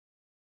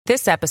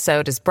This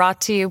episode is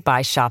brought to you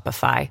by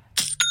Shopify.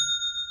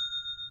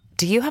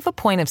 Do you have a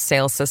point of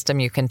sale system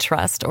you can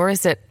trust, or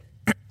is it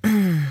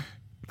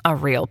a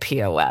real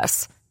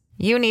POS?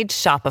 You need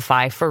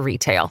Shopify for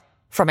retail.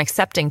 From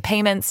accepting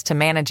payments to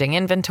managing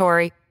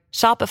inventory,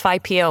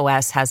 Shopify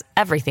POS has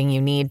everything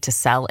you need to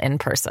sell in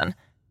person.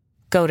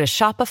 Go to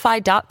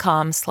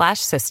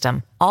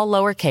shopify.com/system, all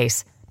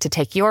lowercase, to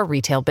take your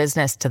retail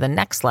business to the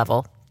next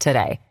level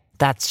today.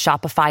 That's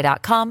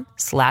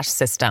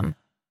shopify.com/system.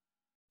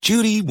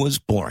 Judy was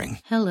boring.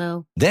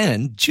 Hello.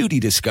 Then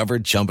Judy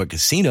discovered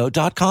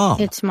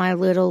ChumbaCasino.com. It's my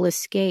little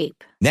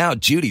escape. Now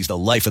Judy's the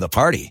life of the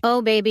party.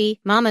 Oh,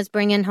 baby, mama's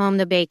bringing home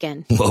the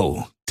bacon.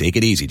 Whoa, take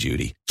it easy,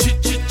 Judy.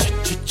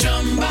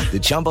 The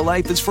Chumba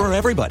life is for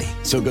everybody.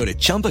 So go to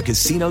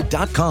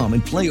ChumbaCasino.com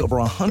and play over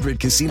 100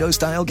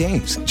 casino-style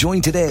games.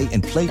 Join today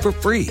and play for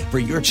free for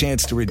your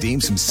chance to redeem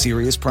some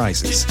serious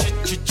prizes.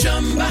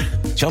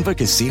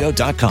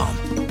 ChumbaCasino.com.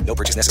 No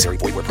purchase necessary.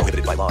 Void where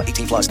prohibited by law.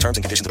 18 plus terms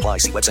and conditions apply.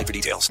 See website for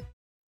details.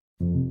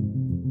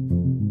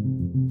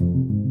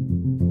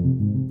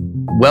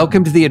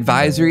 Welcome to the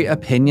Advisory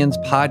Opinions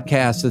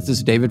Podcast. This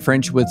is David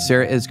French with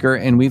Sarah Isgur,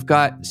 and we've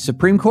got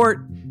Supreme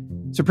Court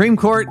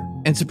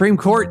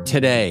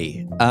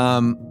today.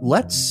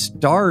 Let's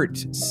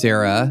start,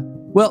 Sarah.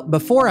 Well,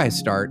 before I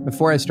start,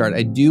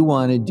 I do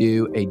want to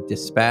do a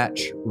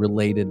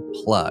dispatch-related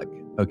plug.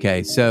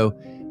 Okay, so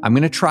I'm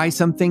going to try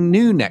something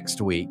new next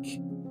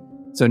week.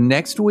 So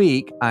next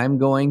week, I'm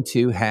going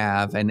to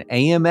have an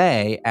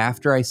AMA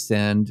after I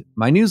send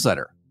my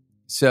newsletter.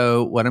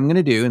 So what I'm going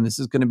to do, and this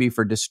is going to be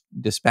for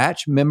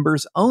dispatch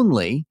members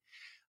only,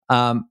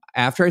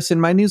 after I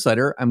send my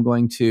newsletter, I'm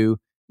going to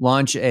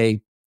launch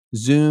a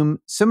Zoom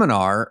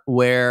seminar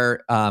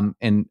where,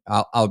 and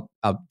I'll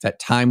that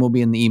time will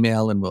be in the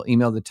email, and we'll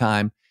email the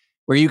time,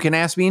 where you can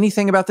ask me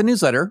anything about the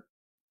newsletter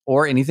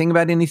or anything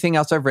about anything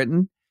else I've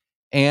written.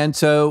 And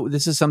so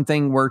this is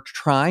something we're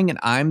trying, and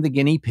I'm the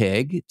guinea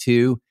pig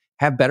to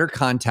have better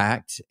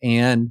contact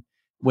and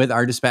with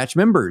our dispatch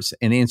members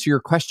and answer your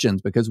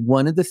questions. Because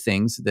one of the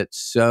things that's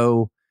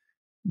so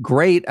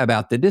great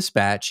about the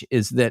dispatch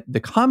is that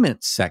the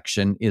comments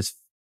section is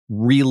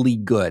really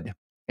good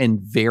and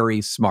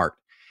very smart.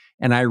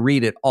 And I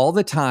read it all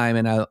the time,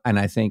 and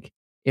I think,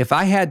 if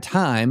I had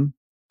time,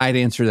 I'd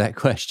answer that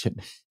question.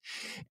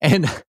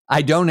 And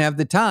I don't have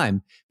the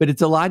time, but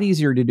it's a lot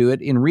easier to do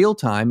it in real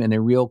time in a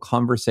real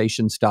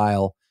conversation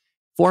style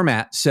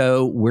format.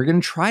 So we're going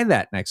to try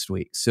that next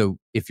week. So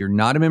if you're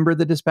not a member of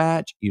the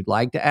Dispatch, you'd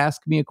like to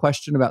ask me a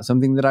question about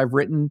something that I've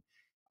written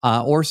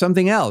or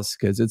something else,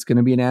 because it's going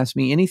to be an Ask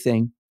Me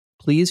Anything,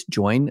 please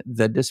join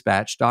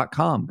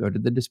thedispatch.com. Go to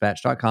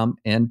thedispatch.com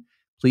and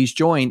please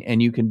join,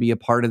 and you can be a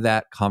part of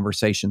that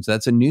conversation. So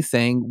that's a new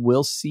thing.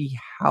 We'll see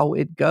how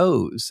it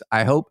goes.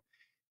 I hope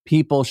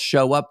people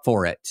show up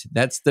for it.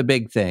 That's the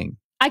big thing.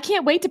 I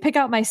can't wait to pick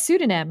out my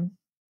pseudonym.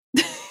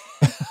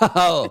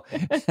 Oh,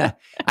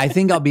 I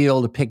think I'll be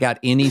able to pick out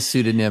any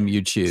pseudonym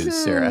you choose,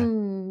 Sarah.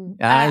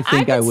 I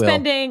think I will. I've been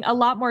spending a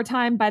lot more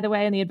time, by the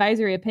way, in the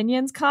Advisory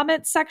Opinions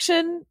comments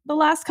section the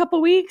last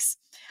couple weeks.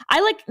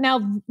 I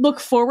now look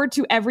forward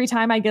to every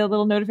time I get a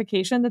little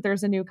notification that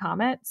there's a new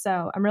comment.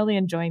 So I'm really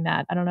enjoying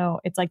that. I don't know.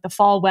 It's like the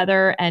fall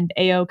weather and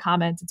AO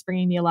comments. It's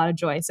bringing me a lot of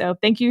joy. So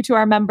thank you to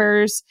our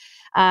members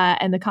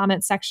and the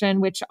comment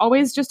section, which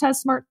always just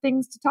has smart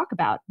things to talk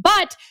about.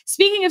 But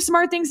speaking of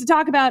smart things to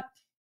talk about,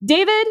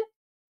 David,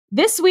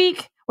 this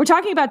week, we're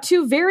talking about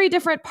two very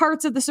different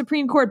parts of the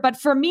Supreme Court. But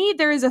for me,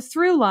 there is a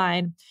through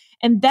line,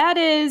 and that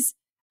is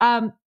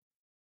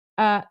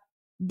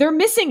they're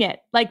missing it.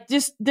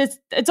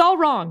 It's all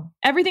wrong.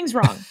 Everything's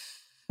wrong.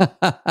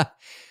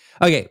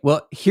 Okay,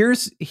 well,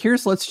 here's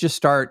let's just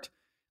start.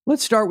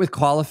 Let's start with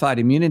qualified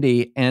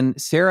immunity. And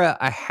Sarah,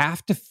 I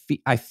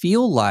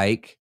feel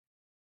like,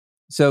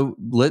 so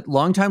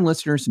longtime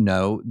listeners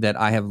know that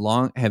I have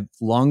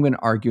long been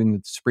arguing that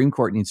the Supreme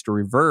Court needs to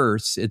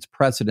reverse its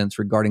precedents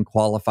regarding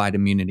qualified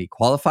immunity.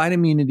 Qualified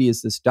immunity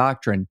is this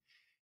doctrine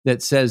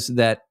that says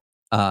that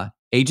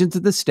agents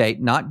of the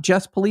state, not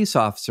just police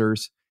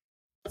officers,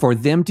 for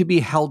them to be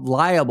held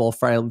liable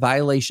for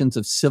violations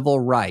of civil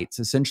rights,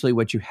 essentially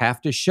what you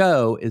have to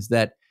show is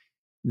that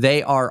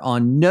they are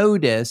on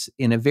notice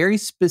in a very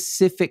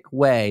specific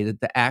way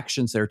that the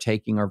actions they're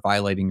taking are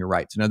violating your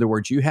rights. In other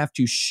words, you have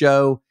to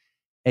show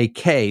a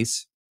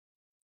case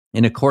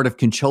in a court of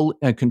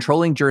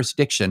controlling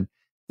jurisdiction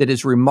that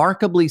is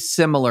remarkably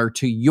similar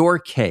to your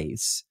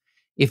case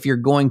if you're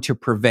going to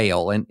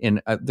prevail.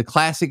 And the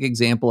classic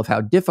example of how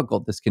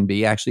difficult this can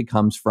be actually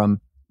comes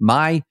from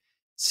my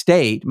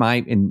state,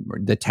 in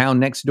the town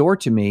next door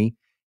to me,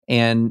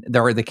 and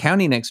the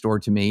county next door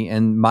to me,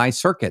 and my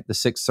circuit, the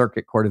Sixth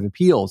Circuit Court of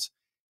Appeals,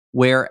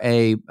 where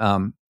a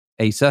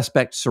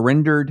suspect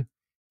surrendered.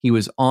 He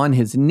was on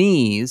his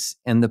knees,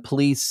 and the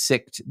police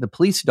sicked the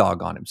police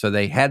dog on him. So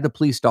they had the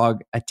police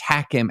dog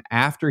attack him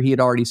after he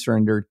had already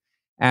surrendered,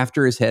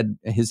 after his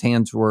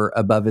hands were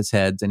above his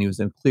head, and he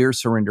was in clear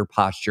surrender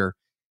posture.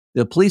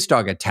 The police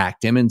dog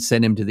attacked him and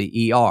sent him to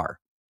the ER.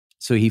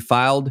 So he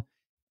filed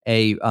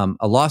a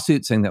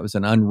lawsuit saying that was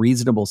an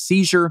unreasonable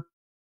seizure.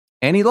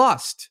 And he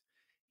lost.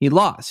 He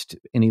lost.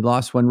 And he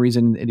lost. One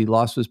reason that he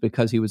lost was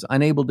because he was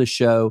unable to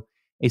show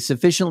a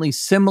sufficiently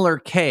similar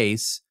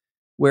case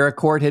where a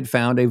court had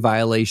found a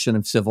violation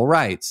of civil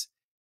rights.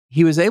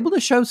 He was able to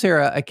show,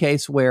 Sarah, a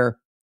case where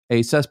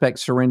a suspect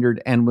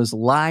surrendered and was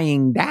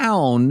lying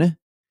down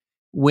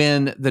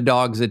when the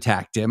dogs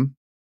attacked him.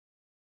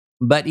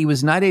 But he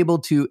was not able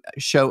to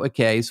show a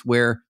case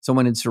where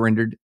someone had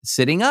surrendered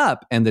sitting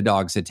up and the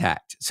dogs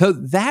attacked. So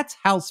that's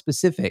how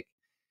specific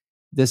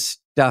this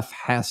stuff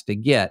has to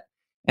get.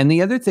 And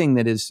the other thing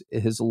that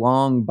has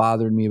long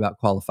bothered me about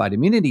qualified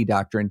immunity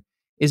doctrine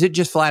is it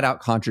just flat out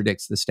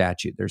contradicts the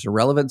statute. There's a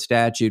relevant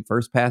statute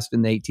first passed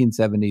in the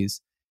 1870s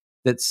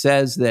that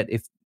says that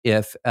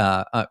if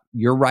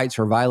your rights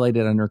are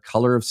violated under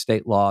color of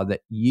state law,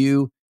 that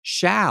you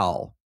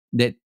shall,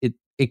 that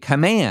it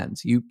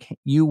commands,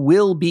 you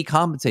will be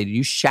compensated.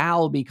 You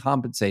shall be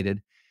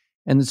compensated.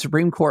 And the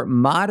Supreme Court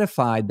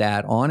modified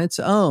that on its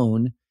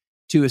own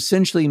to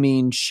essentially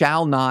mean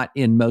shall not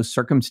in most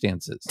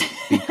circumstances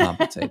be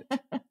compensated.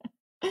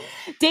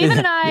 David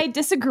and I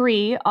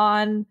disagree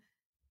on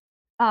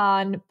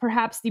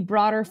perhaps the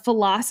broader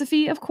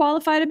philosophy of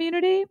qualified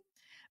immunity.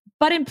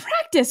 But in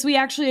practice, we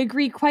actually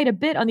agree quite a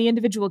bit on the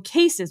individual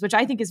cases, which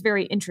I think is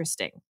very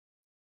interesting.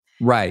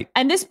 Right.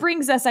 And this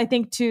brings us, I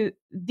think, to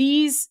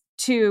these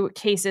two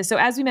cases. So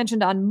as we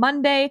mentioned on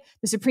Monday,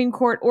 the Supreme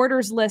Court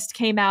orders list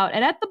came out.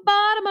 And at the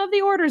bottom of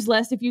the orders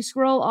list, if you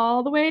scroll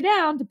all the way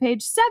down to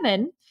page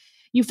 7,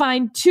 you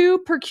find 2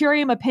 per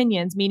curiam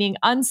opinions, meaning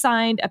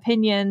unsigned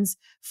opinions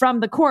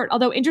from the court.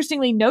 Although,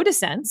 interestingly, no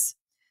dissents.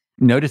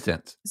 No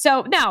dissents.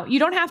 So now you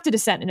don't have to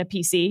dissent in a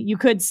PC. You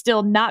could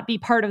still not be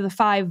part of the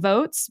 5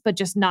 votes, but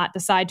just not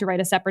decide to write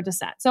a separate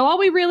dissent. So all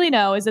we really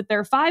know is that there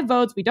are 5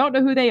 votes. We don't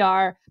know who they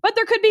are, but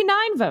there could be 9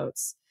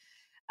 votes.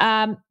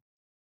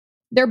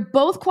 They're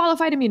both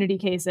qualified immunity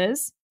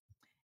cases.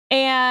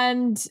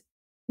 And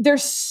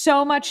there's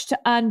so much to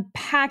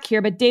unpack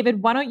here. But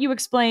David, why don't you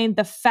explain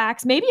the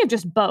facts, maybe of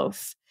just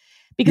both?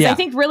 Because I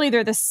think really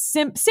they're the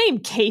same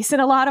case in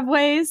a lot of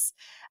ways.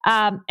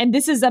 And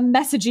this is a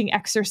messaging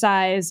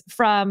exercise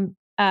from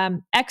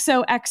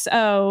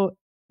XOXO,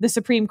 the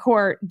Supreme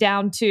Court,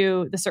 down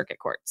to the circuit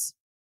courts.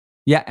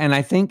 Yeah, and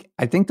I think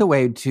the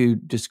way to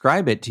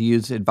describe it, to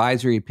use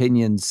advisory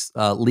opinions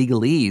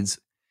legalese,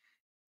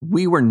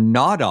 we were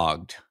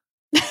gnaw-dogged.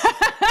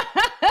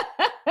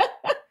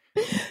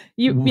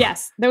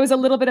 Yes, there was a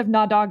little bit of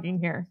gnaw-dogging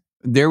here.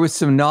 There was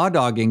some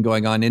gnaw-dogging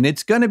going on, and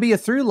it's going to be a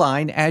through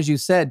line, as you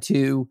said,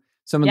 to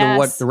some of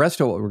the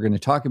rest of what we're going to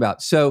talk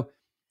about. So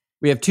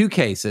we have 2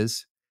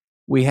 cases.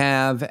 We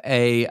have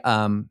a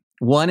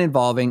one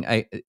involving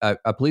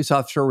a police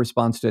officer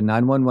responds to a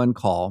 911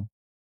 call,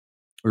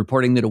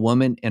 reporting that a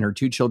woman and her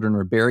 2 children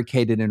were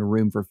barricaded in a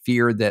room for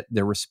fear that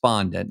the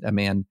respondent, a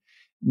man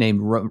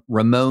named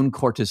Ramon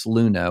Cortes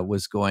Luna,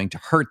 was going to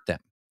hurt them.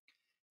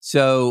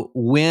 So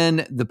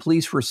when the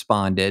police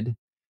responded,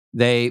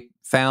 they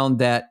found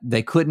that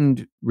they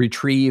couldn't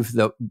retrieve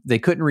the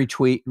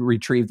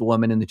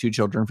woman and the 2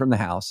 children from the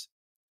house.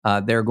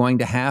 They're going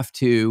to have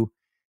to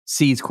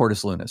seize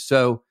Cortes Luna.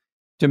 So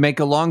to make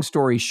a long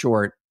story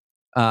short,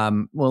 let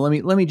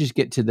me just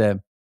get to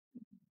the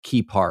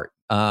key part.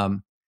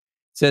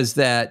 Says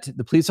that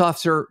the police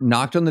officer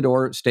knocked on the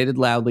door, stated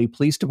loudly,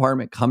 "Police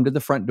department, come to the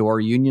front door.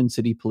 Union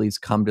City Police,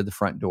 come to the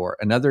front door."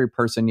 Another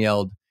person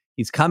yelled,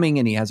 "He's coming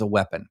and he has a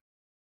weapon."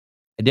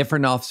 A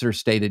different officer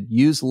stated,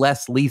 "Use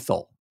less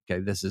lethal."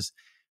 Okay, this is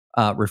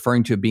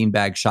referring to a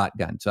beanbag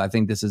shotgun. So I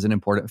think this is an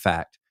important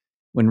fact.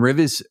 When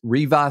Rivas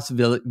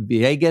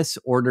Villegas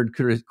ordered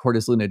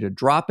Cortes Luna to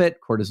drop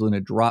it, Cortes Luna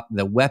dropped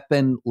the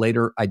weapon,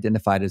 later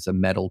identified as a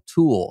metal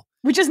tool.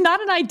 Which is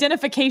not an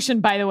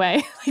identification, by the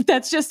way.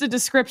 That's just a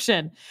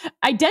description.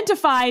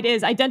 Identified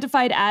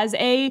as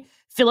a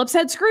Phillips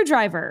head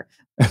screwdriver.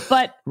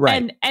 But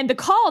right. and the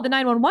call, the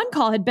 911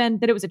 call, had been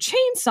that it was a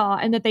chainsaw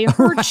and that they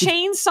heard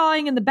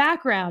chainsawing in the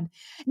background.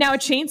 Now, a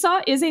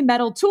chainsaw is a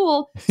metal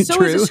tool. So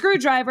True. is a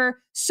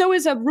screwdriver. So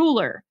is a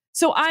ruler.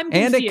 So I'm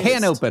confused. And a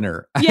can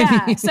opener.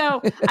 Yeah.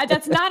 So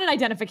that's not an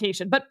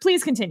identification. But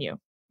please continue.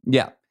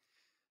 Yeah.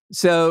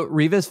 So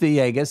Rivas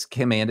Villegas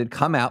commanded,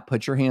 "Come out,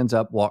 put your hands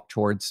up, walk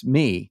towards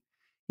me."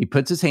 He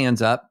puts his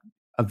hands up.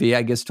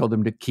 Villegas told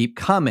him to keep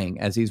coming.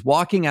 As he's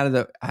walking out of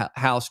the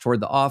house toward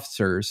the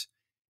officers,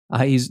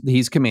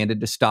 he's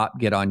commanded to stop,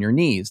 get on your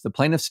knees. The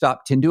plaintiff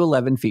stopped 10 to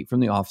 11 feet from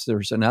the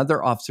officers.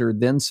 Another officer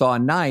then saw a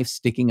knife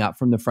sticking out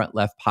from the front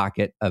left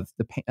pocket of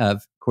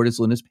Cortes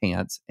Luna's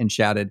pants and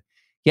shouted,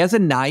 "He has a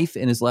knife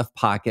in his left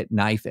pocket,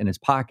 knife in his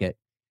pocket,"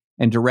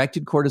 and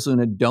directed Cortes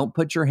Luna, "Don't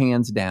put your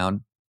hands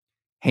down.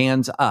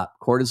 Hands up."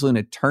 Cortes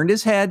Luna turned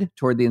his head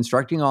toward the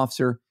instructing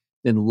officer,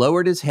 then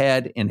lowered his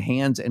head and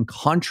hands in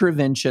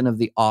contravention of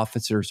the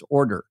officer's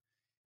order.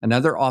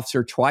 Another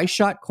officer twice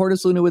shot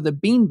Cortes Luna with a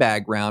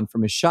beanbag round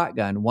from his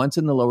shotgun, once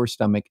in the lower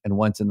stomach and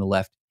once in the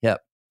left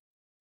hip.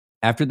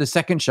 After the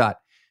second shot,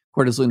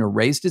 Cortes Luna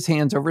raised his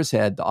hands over his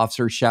head. The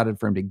officer shouted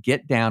for him to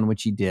get down,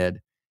 which he did.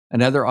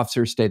 Another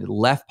officer stated,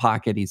 "Left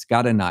pocket, he's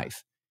got a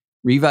knife."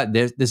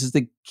 This is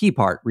the key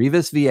part.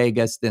 Rivas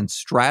Villegas then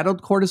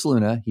straddled Cortez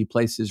Luna. He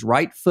placed his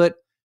right foot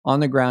on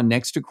the ground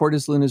next to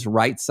Cortez Luna's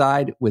right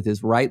side with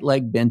his right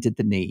leg bent at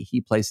the knee.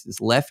 He placed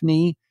his left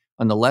knee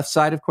on the left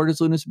side of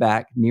Cortez Luna's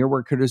back, near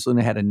where Cortez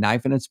Luna had a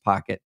knife in his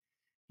pocket.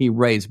 He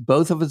raised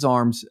both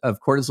of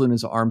Cortez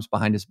Luna's arms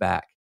behind his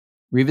back.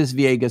 Rivas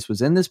Villegas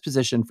was in this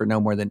position for no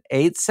more than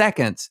 8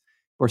 seconds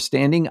before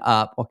standing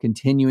up while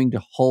continuing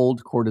to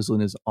hold Cortez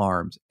Luna's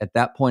arms. At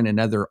that point,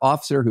 another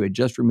officer who had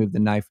just removed the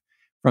knife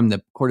from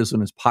the Cortez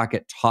Luna's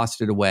pocket,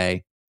 tossed it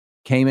away,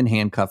 came and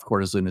handcuffed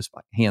Cortez Luna's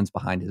hands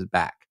behind his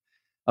back.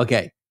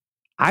 Okay.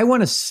 I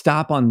want to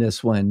stop on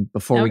this one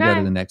before we go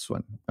to the next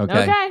one.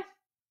 Okay. All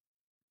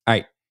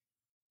right.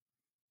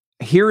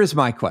 Here is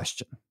my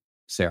question,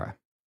 Sarah.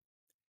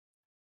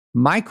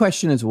 My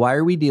question is, why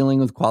are we dealing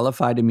with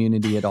qualified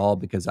immunity at all?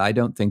 Because I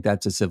don't think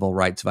that's a civil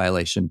rights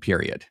violation,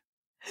 period.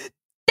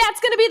 That's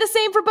going to be the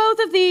same for both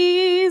of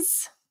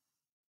these.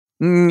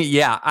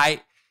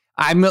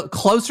 I'm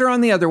closer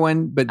on the other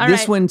one, but all this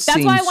right. one That's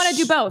seems... why I want to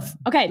do both.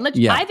 Okay,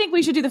 I think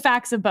we should do the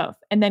facts of both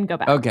and then go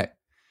back. Okay.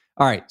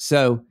 All right.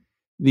 So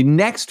the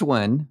next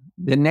one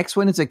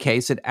is a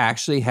case that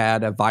actually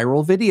had a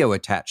viral video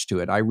attached to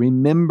it. I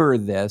remember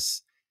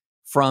this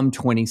from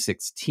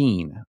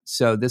 2016.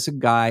 So this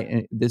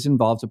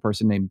involves a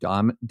person named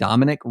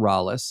Dominic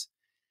Rallis.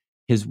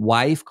 His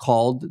wife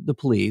called the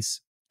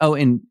police. Oh,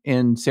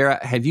 and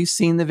Sarah, have you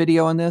seen the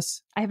video on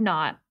this? I have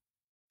not.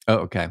 Oh,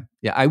 okay.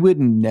 Yeah, I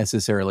wouldn't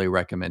necessarily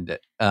recommend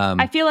it.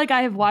 I feel like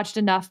I have watched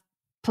enough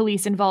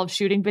police-involved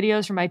shooting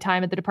videos from my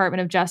time at the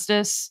Department of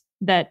Justice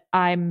that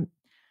I'm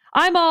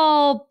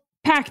all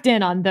packed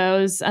in on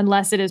those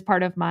unless it is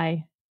part of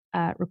my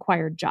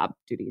required job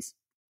duties.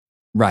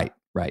 Right.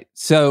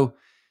 So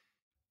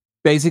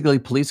basically,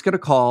 police get a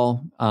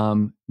call.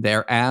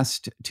 They're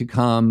asked to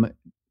come.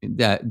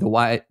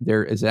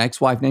 There is an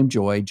ex-wife named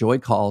Joy. Joy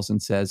calls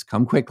and says,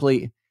 "Come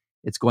quickly.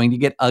 It's going to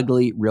get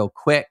ugly real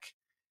quick."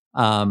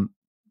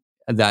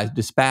 The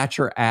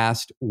dispatcher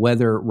asked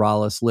whether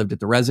Rallis lived at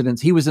the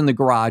residence. He was in the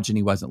garage and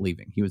he wasn't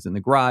leaving. He was in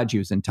the garage. He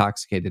was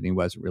intoxicated and he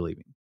wasn't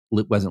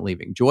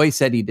leaving. Joy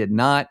said he did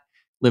not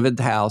live at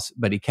the house,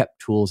 but he kept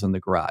tools in the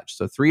garage.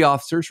 So 3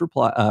 officers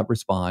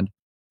respond.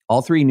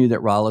 All 3 knew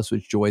that Rallis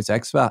was Joy's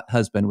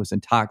ex-husband, was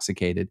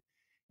intoxicated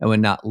and would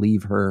not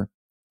leave her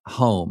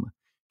home.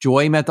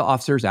 Joy met the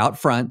officers out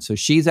front. So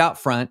she's out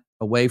front,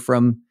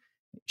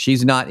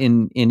 she's not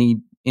in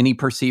any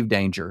perceived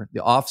danger.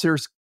 The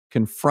officers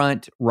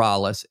confront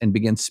Rallis and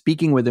begin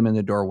speaking with him in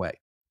the doorway.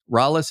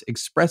 Rallis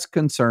expressed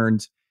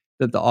concerns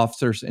that the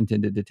officers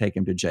intended to take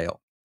him to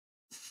jail.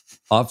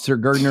 Officer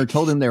Girdner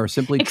told him they were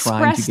simply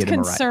trying to get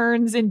him arrested.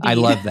 Concerns, indeed. I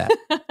love that.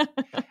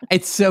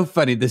 It's so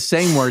funny. The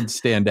same words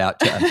stand out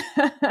to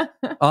us.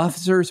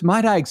 Officers,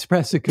 might I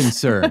express a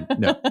concern?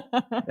 No,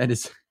 that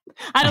is...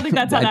 I don't think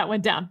that's how that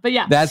went down, but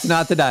yeah. That's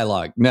not the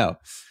dialogue. No.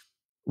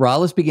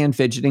 Rallis began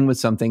fidgeting with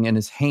something in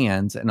his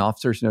hands, and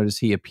officers noticed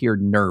he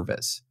appeared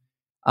nervous.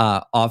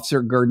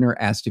 Officer Girdner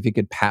asked if he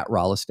could pat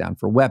Rallis down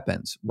for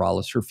weapons.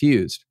 Rallis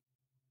refused.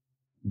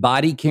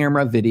 Body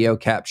camera video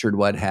captured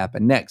what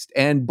happened next,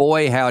 and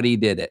boy, howdy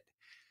did it.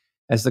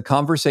 As the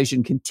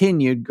conversation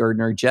continued,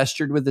 Girdner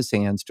gestured with his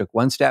hands, took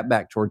one step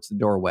back towards the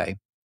doorway,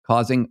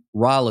 causing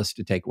Rallis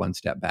to take one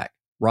step back.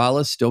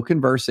 Rallis, still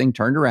conversing,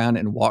 turned around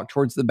and walked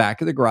towards the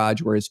back of the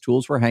garage where his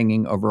tools were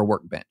hanging over a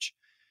workbench.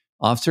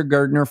 Officer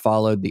Girdner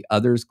followed, the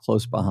others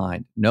close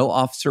behind. No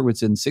officer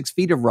was within 6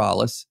 feet of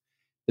Rallis.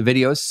 The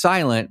video is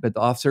silent, but the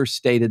officers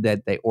stated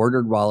that they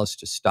ordered Rallis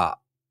to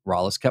stop.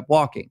 Rallis kept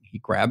walking. He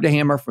grabbed a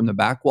hammer from the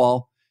back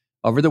wall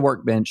over the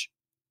workbench,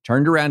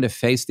 turned around to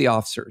face the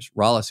officers.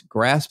 Rallis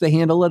grasped the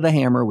handle of the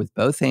hammer with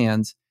both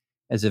hands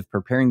as if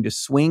preparing to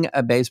swing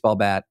a baseball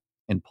bat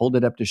and pulled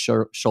it up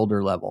to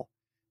shoulder level.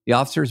 The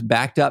officers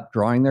backed up,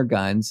 drawing their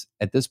guns.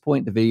 At this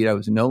point, the video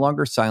is no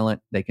longer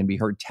silent. They can be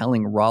heard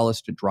telling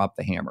Rallis to drop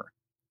the hammer.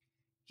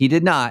 He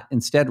did not.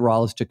 Instead,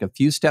 Rallis took a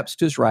few steps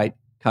to his right,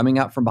 coming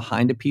out from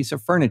behind a piece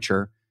of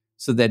furniture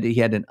so that he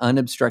had an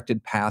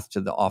unobstructed path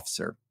to the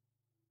officer.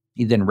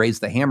 He then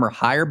raised the hammer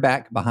higher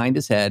back behind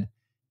his head,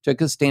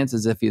 took a stance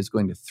as if he was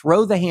going to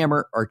throw the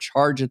hammer or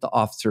charge at the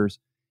officers.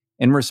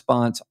 In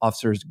response,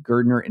 officers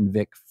Girdner and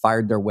Vick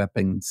fired their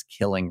weapons,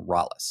 killing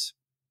Rallis.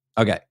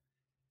 Okay,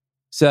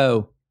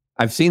 so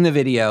I've seen the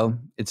video.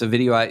 It's a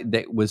video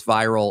that was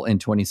viral in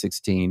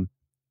 2016,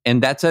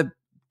 and that's a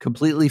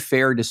completely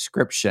fair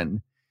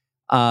description.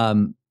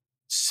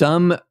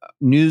 Some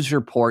news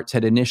reports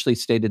had initially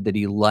stated that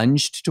he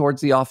lunged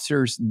towards the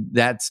officers.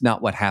 That's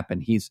not what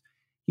happened. He's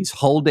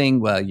holding,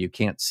 well, you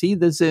can't see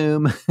the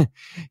zoom.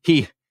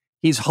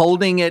 He's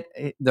holding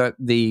it,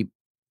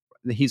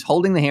 he's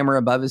holding the hammer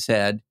above his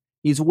head.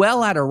 He's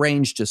well out of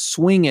range to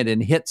swing it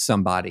and hit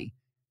somebody,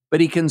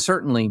 but he can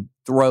certainly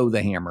throw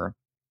the hammer.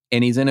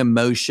 And he's in a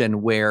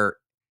motion where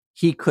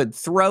he could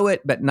throw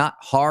it, but not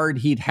hard.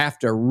 He'd have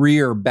to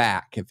rear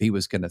back if he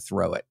was going to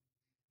throw it.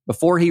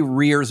 Before he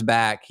rears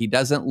back, he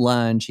doesn't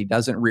lunge, he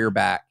doesn't rear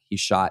back,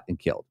 he's shot and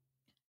killed.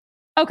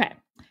 Okay.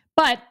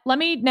 But let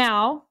me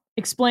now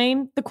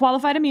explain the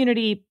qualified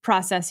immunity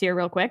process here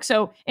real quick.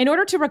 So in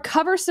order to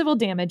recover civil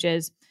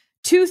damages,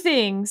 two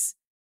things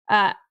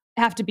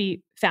have to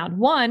be found.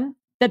 One,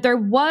 that there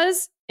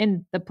was,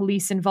 in the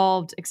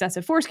police-involved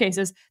excessive force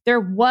cases, there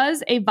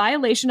was a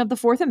violation of the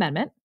Fourth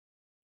Amendment,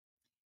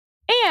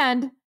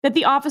 and that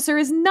the officer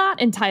is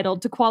not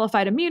entitled to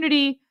qualified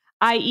immunity,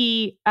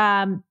 i.e.,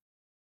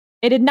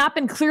 it had not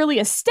been clearly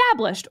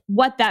established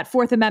what that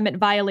Fourth Amendment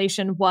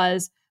violation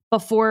was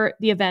before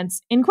the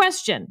events in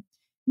question.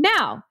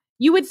 Now,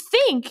 you would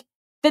think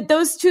that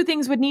those two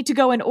things would need to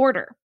go in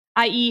order,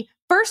 i.e.,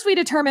 first we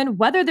determine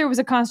whether there was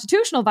a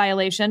constitutional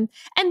violation,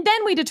 and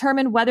then we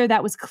determine whether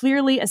that was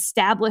clearly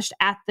established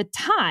at the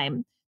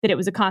time that it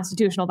was a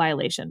constitutional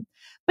violation.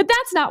 But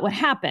that's not what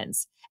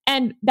happens.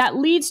 And that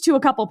leads to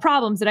a couple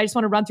problems that I just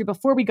want to run through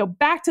before we go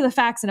back to the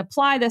facts and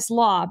apply this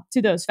law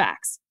to those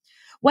facts.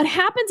 What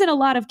happens in a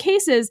lot of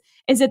cases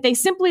is that they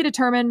simply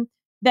determine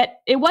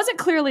that it wasn't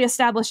clearly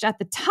established at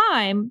the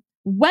time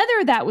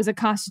whether that was a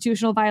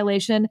constitutional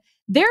violation.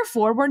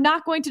 Therefore, we're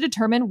not going to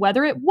determine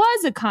whether it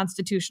was a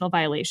constitutional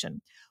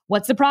violation.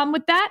 What's the problem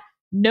with that?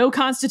 No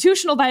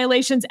constitutional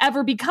violations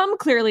ever become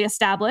clearly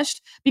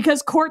established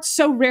because courts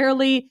so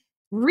rarely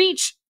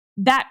reach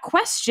that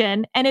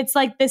question. And it's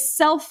like this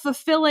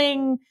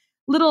self-fulfilling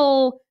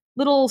little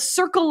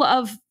circle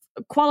of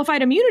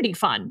qualified immunity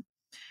fun.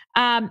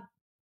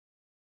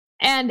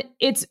 And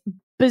it's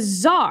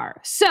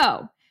bizarre.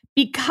 So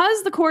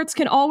because the courts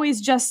can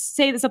always just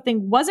say that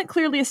something wasn't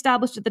clearly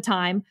established at the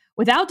time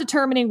without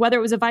determining whether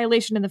it was a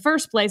violation in the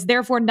first place,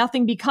 therefore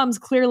nothing becomes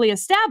clearly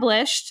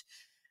established.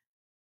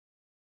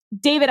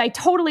 David, I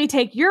totally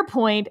take your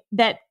point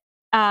that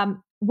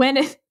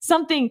when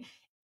something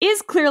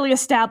is clearly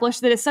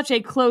established that is such a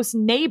close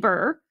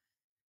neighbor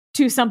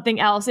to something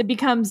else, it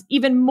becomes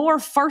even more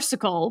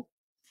farcical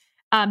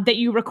that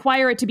you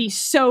require it to be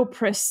so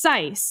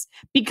precise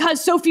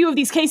because so few of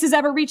these cases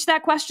ever reach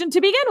that question to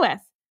begin with.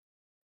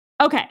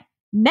 Okay,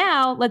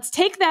 now let's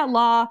take that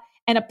law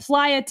and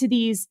apply it to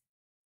these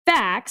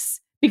facts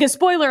because,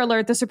 spoiler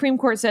alert, the Supreme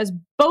Court says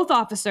both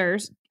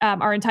officers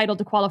are entitled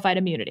to qualified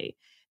immunity.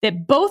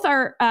 That both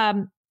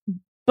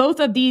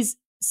of these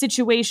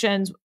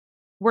situations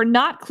were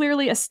not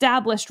clearly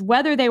established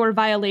whether they were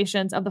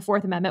violations of the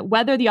Fourth Amendment,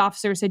 whether the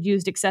officers had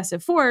used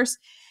excessive force,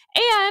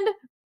 and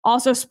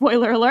also,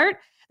 spoiler alert,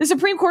 the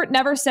Supreme Court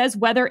never says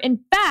whether, in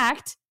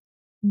fact,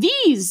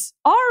 these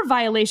are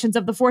violations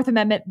of the Fourth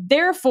Amendment.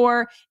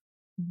 Therefore,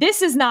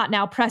 this is not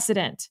now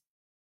precedent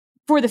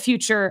for the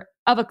future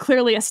of a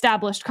clearly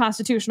established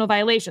constitutional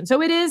violation.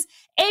 So it is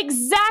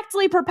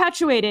exactly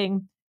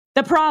perpetuating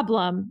the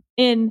problem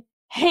in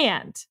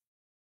hand.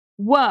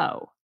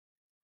 Whoa.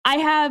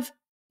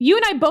 You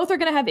and I both are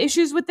going to have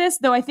issues with this,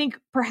 though I think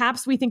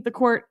perhaps we think the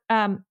court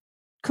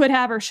could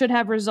have or should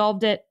have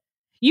resolved it.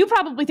 You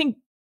probably think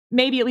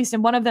maybe at least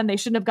in one of them, they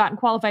shouldn't have gotten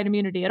qualified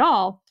immunity at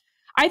all.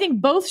 I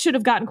think both should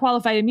have gotten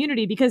qualified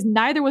immunity because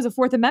neither was a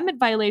Fourth Amendment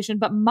violation.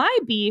 But my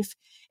beef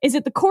is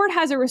that the court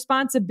has a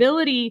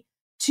responsibility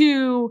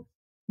to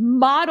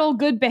model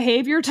good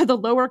behavior to the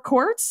lower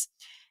courts.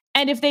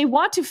 And if they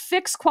want to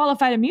fix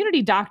qualified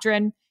immunity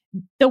doctrine,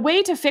 the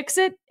way to fix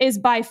it is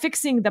by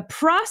fixing the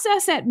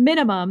process at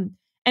minimum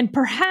and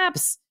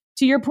perhaps,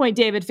 to your point,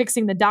 David,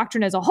 fixing the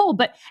doctrine as a whole.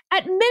 But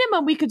at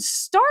minimum, we could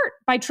start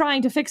by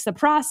trying to fix the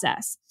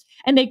process.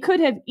 And they could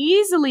have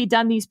easily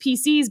done these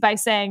PCs by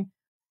saying,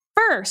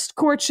 first,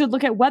 courts should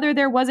look at whether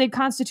there was a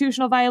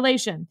constitutional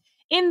violation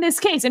in this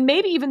case. And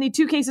maybe even the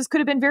two cases could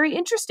have been very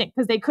interesting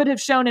because they could have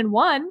shown in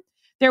one,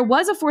 there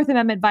was a Fourth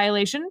Amendment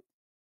violation,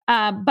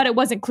 but it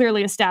wasn't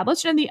clearly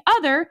established. And the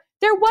other,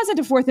 there wasn't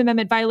a Fourth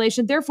Amendment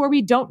violation. Therefore,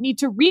 we don't need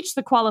to reach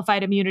the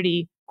qualified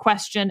immunity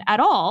question at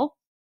all.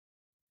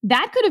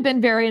 That could have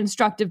been very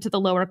instructive to the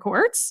lower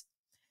courts.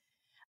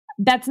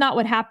 That's not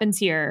what happens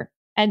here.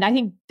 And I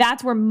think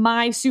that's where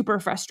my super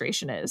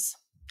frustration is.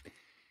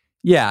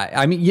 Yeah,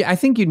 I mean, I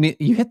think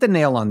you hit the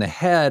nail on the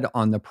head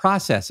on the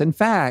process. In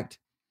fact,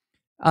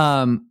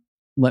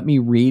 let me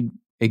read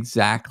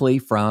exactly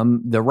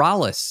from the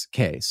Rallis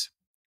case.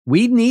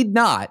 We need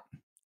not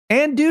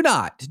and do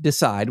not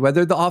decide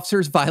whether the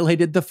officers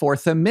violated the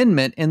Fourth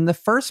Amendment in the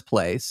first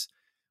place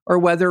or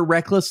whether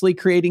recklessly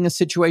creating a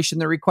situation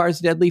that requires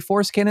deadly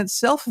force can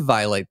itself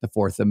violate the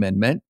Fourth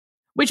Amendment.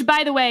 Which,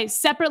 by the way,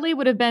 separately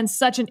would have been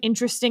such an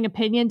interesting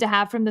opinion to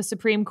have from the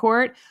Supreme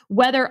Court,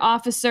 whether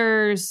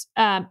officers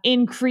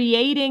in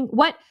creating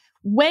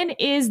when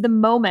is the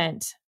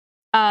moment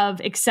of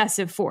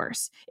excessive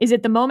force? Is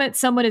it the moment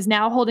someone is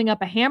now holding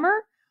up a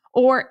hammer?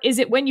 Or is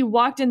it when you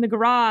walked in the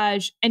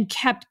garage and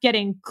kept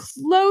getting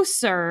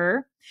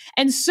closer?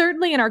 And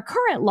certainly in our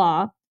current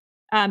law,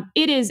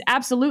 it is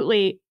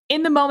absolutely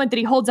in the moment that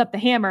he holds up the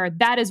hammer,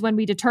 that is when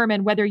we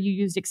determine whether you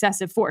used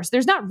excessive force.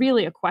 There's not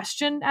really a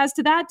question as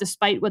to that,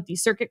 despite what the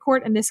circuit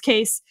court in this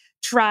case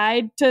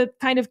tried to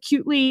kind of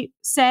cutely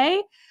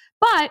say.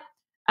 But,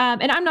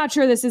 and I'm not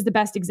sure this is the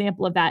best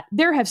example of that.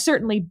 There have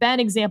certainly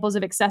been examples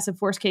of excessive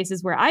force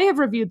cases where I have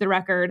reviewed the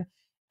record,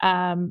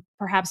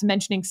 perhaps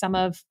mentioning some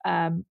of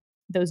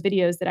those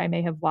videos that I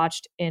may have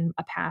watched in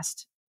a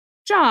past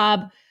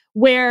job,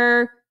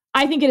 where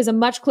I think it is a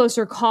much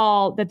closer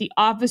call that the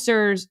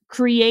officers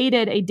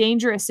created a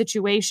dangerous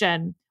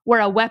situation where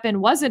a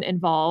weapon wasn't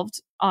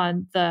involved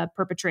on the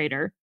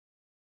perpetrator.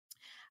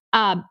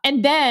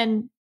 And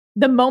then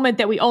the moment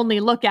that we only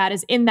look at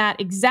is in that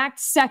exact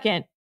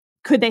second,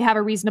 could they have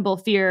a reasonable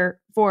fear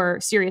for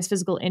serious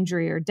physical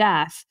injury or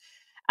death?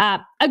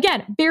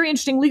 Again, very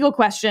interesting legal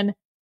question.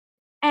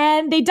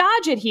 And they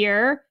dodge it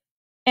here.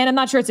 And I'm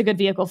not sure it's a good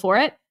vehicle for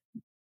it.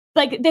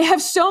 Like, they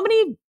have so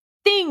many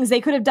things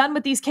they could have done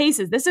with these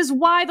cases. This is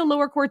why the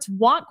lower courts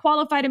want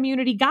qualified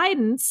immunity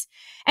guidance.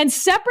 And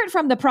separate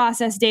from the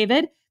process,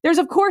 David, there's,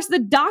 of course, the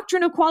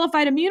doctrine of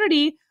qualified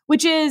immunity,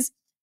 which is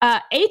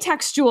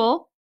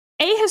atextual,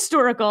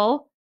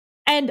 ahistorical,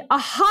 and a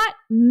hot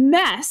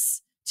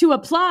mess to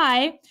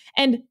apply.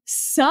 And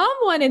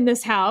someone in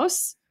this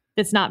house,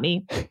 that's not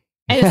me, and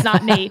it's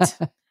not Nate,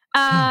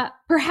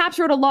 perhaps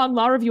wrote a long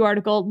law review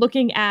article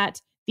looking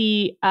at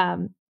the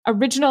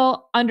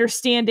original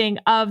understanding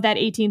of that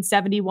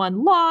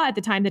 1871 law at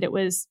the time that it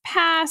was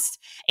passed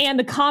and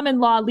the common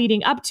law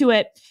leading up to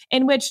it,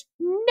 in which,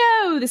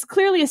 no, this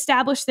clearly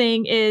established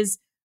thing is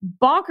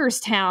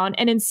bonkers town.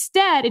 And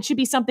instead, it should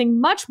be something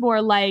much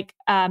more like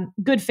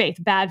good faith,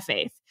 bad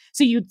faith.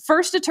 So you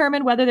first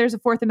determine whether there's a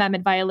Fourth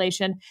Amendment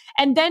violation,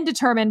 and then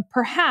determine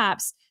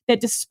perhaps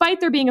that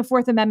despite there being a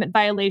Fourth Amendment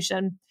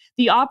violation,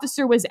 the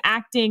officer was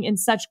acting in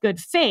such good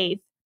faith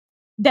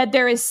that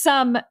there is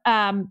some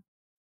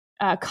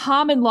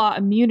common law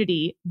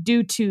immunity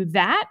due to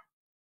that.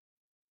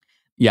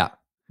 Yeah.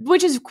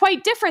 Which is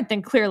quite different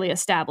than clearly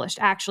established,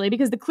 actually,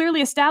 because the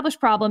clearly established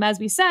problem, as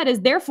we said,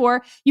 is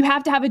therefore you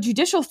have to have a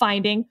judicial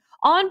finding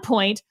on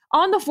point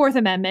on the Fourth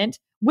Amendment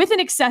with an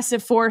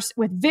excessive force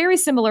with very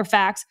similar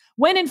facts,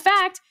 when in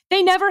fact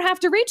they never have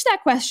to reach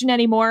that question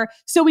anymore.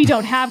 So we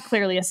don't have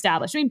clearly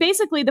established. I mean,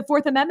 basically, the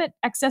Fourth Amendment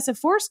excessive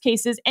force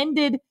cases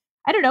ended,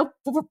 I don't know,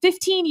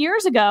 15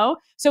 years ago.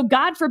 So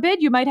God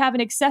forbid you might have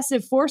an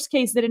excessive force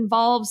case that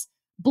involves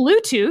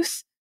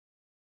Bluetooth.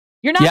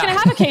 You're not going to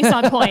have a case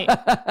on point.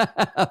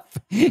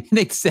 An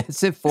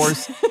excessive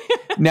force.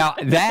 Now,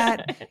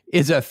 that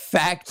is a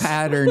fact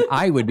pattern.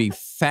 I would be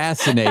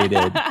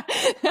fascinated.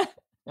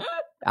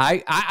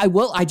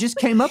 I just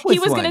came up with one. He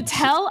was going to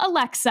tell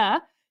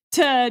Alexa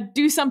to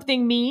do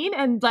something mean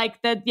and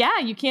like that, yeah,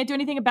 you can't do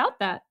anything about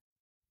that.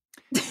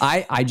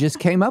 I just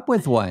came up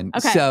with one.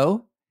 Okay.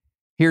 So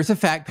here's a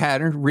fact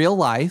pattern, real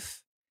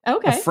life.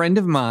 Okay. A friend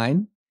of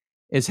mine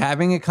is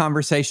having a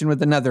conversation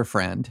with another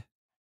friend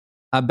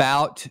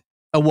about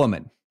a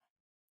woman.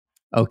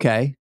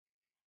 Okay.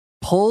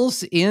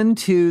 Pulls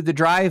into the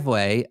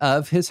driveway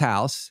of his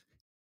house.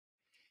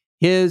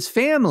 His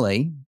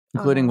family,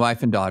 including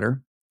wife and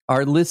daughter,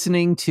 are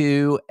listening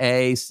to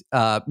a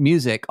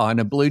music on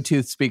a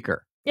Bluetooth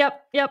speaker.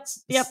 Yep.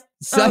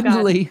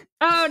 Suddenly,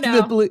 oh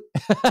no!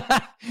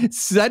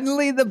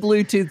 Suddenly, the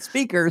Bluetooth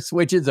speaker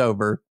switches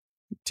over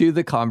to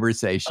the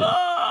conversation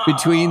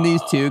between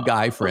these two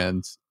guy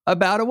friends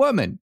about a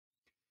woman.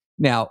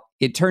 Now,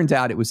 it turns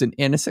out it was an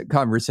innocent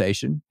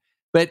conversation,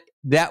 but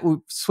that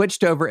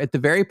switched over at the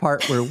very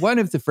part where one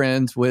of the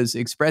friends was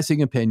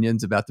expressing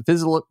opinions about the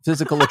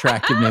physical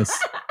attractiveness.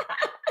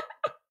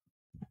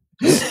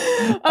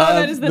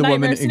 That is the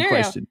nightmare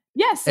scenario.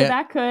 Yes, so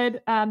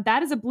that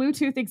is a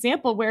Bluetooth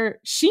example where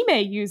she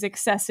may use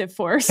excessive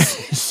force.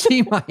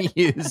 She might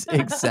use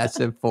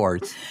excessive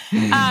force.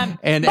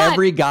 And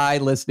every guy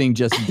listening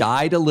just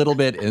died a little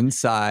bit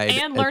inside.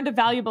 And learned a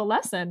valuable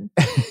lesson.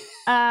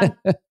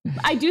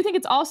 I do think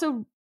it's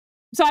also,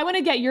 so I want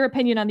to get your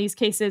opinion on these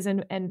cases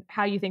and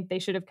how you think they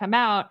should have come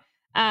out.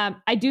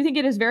 I do think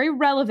it is very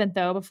relevant,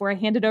 though, before I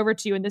hand it over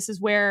to you, and this is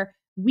where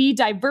we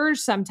diverge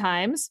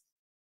sometimes.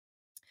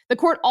 The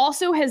court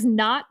also has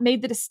not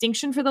made the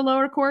distinction for the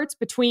lower courts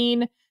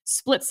between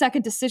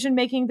split-second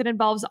decision-making that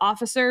involves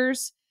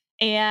officers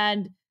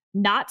and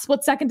not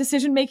split-second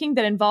decision-making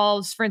that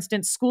involves, for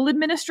instance, school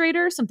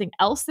administrators, something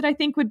else that I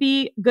think would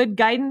be good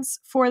guidance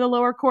for the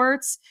lower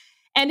courts.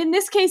 And in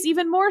this case,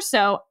 even more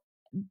so,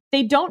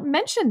 they don't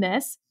mention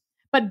this,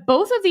 but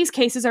both of these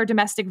cases are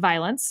domestic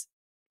violence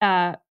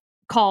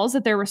calls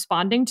that they're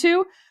responding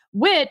to,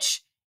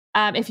 which,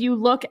 if you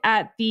look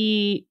at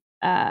the...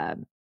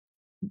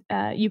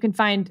 you can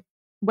find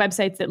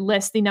websites that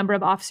list the number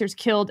of officers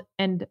killed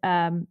and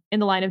in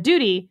the line of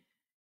duty.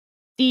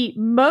 The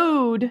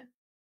mode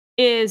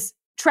is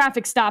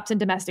traffic stops and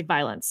domestic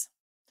violence.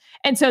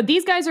 And so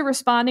these guys are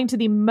responding to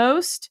the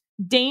most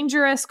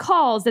dangerous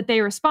calls that they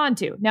respond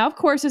to. Now, of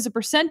course, as a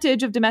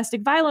percentage of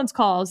domestic violence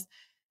calls,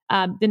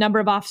 the number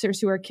of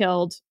officers who are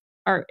killed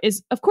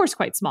is, of course,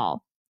 quite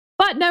small.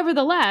 But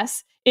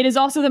nevertheless, it is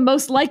also the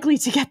most likely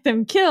to get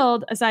them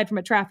killed aside from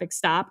a traffic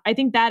stop. I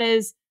think that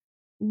is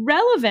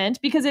relevant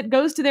because it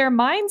goes to their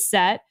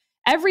mindset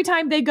every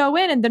time they go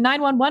in and the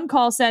 911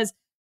 call says,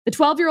 the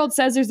 12-year-old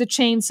says there's a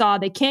chainsaw,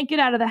 they can't get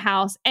out of the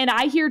house, and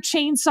I hear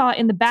chainsaw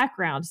in the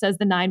background, says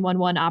the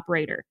 911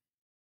 operator.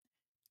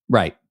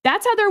 Right.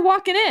 That's how they're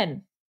walking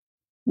in.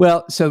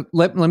 Well, so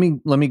let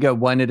me go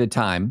one at a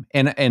time.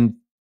 And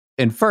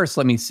first,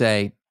 let me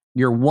say,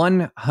 you're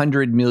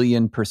 100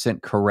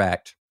 million%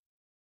 correct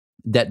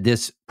that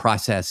this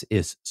process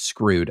is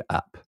screwed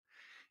up.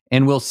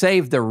 And we'll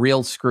save the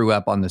real screw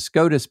up on the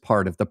SCOTUS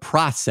part of the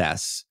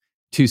process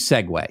to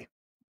segue.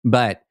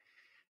 But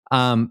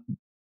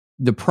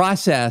the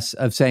process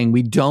of saying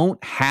we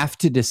don't have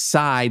to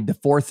decide the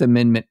Fourth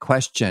Amendment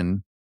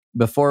question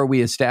before we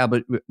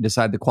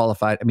decide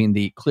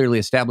the clearly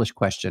established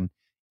question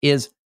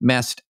is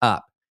messed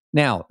up.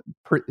 Now,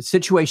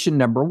 situation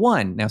number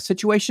one.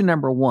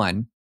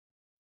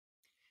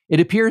 It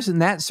appears in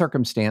that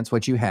circumstance,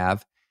 what you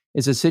have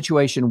is a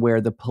situation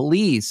where the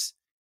police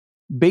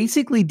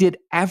basically did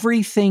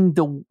everything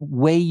the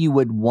way you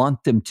would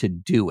want them to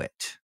do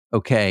it.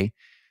 Okay.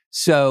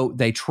 So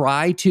they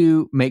try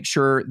to make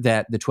sure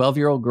that the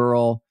 12-year-old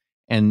girl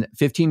and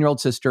 15-year-old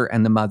sister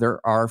and the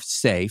mother are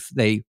safe.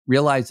 They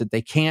realize that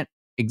they can't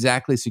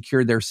exactly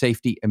secure their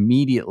safety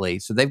immediately.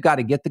 So they've got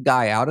to get the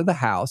guy out of the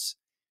house.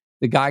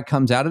 The guy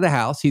comes out of the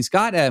house. He's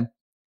got a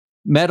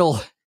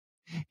metal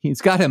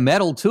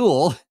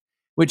tool,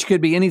 which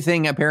could be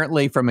anything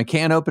apparently from a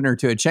can opener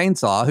to a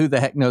chainsaw. Who the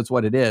heck knows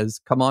what it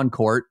is? Come on,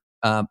 court.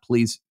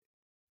 Please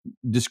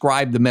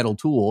describe the metal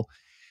tool.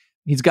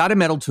 He's got a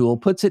metal tool,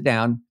 puts it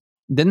down.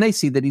 Then they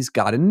see that he's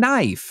got a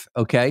knife.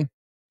 Okay.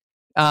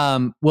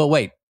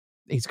 Wait.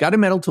 He's got a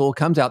metal tool,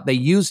 comes out. They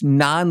use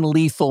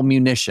non-lethal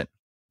munition.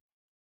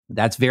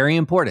 That's very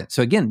important.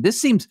 So again, this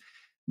seems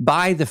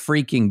by the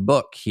freaking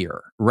book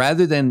here.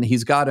 Rather than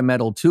he's got a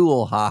metal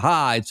tool,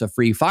 it's a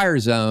free fire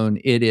zone.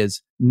 It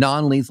is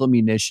non-lethal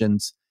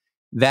munitions.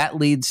 That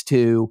leads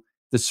to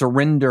the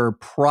surrender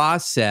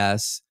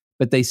process,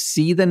 but they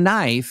see the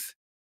knife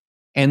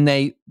and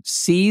they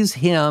seize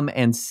him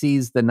and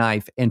seize the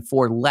knife. And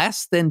for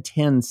less than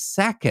 10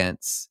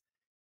 seconds,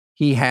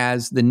 he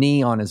has the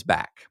knee on his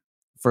back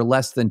for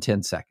less than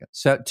 10 seconds.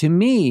 So to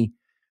me,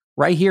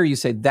 right here, you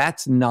say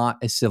that's not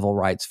a civil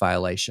rights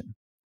violation.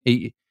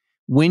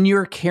 When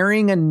you're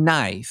carrying a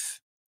knife,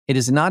 it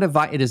is not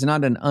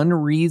an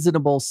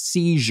unreasonable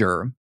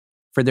seizure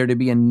for there to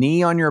be a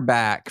knee on your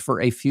back for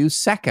a few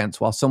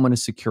seconds while someone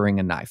is securing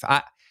a knife.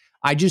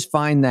 I just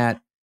find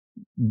that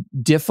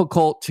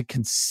difficult to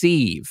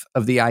conceive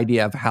of the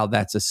idea of how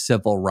that's a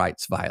civil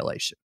rights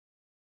violation.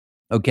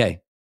 Okay.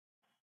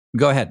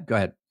 Go ahead.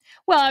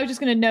 Well, I was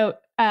just going to note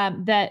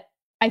that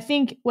I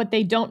think what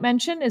they don't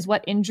mention is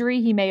what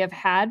injury he may have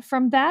had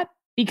from that,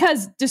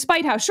 because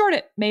despite how short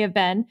it may have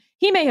been,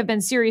 he may have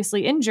been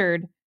seriously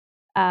injured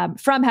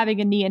from having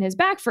a knee in his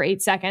back for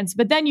 8 seconds.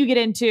 But then you get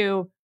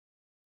into,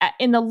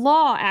 in the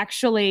law,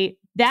 actually,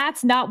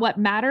 that's not what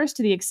matters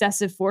to the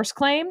excessive force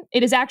claim.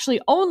 It is actually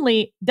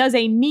only, does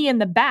a knee in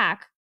the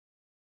back,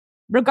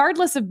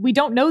 regardless of, we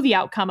don't know the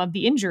outcome of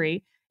the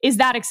injury, is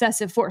that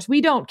excessive force.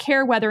 We don't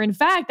care whether, in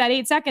fact, that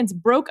 8 seconds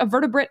broke a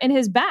vertebrae in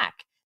his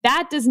back.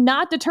 That does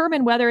not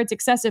determine whether it's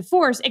excessive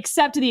force,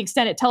 except to the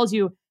extent it tells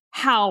you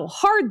how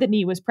hard the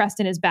knee was pressed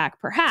in his back,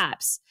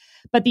 perhaps.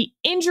 But the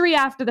injury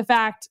after the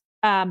fact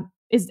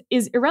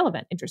is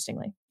irrelevant,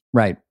 interestingly.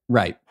 Right.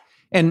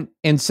 And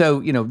so,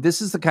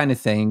 this is the kind of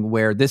thing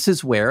where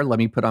let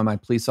me put on my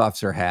police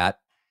officer hat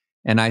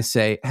and I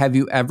say, have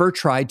you ever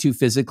tried to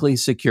physically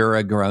secure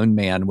a grown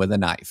man with a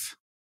knife?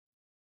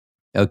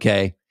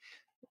 Okay.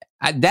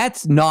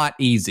 That's not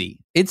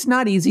easy. It's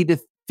not easy to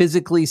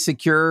physically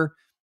secure,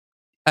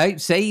 I'd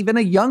say, even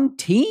a young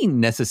teen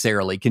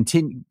necessarily,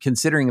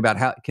 considering about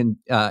how,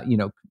 considering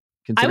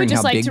I would just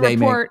how like big to they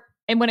report,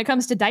 and when it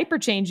comes to diaper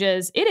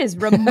changes, it is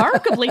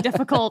remarkably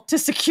difficult to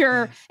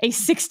secure a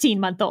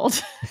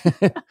 16-month-old.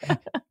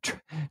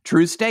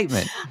 True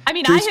statement. I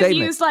mean, I have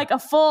used like a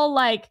full,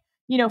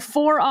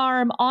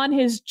 forearm on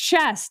his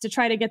chest to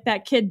try to get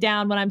that kid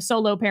down when I'm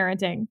solo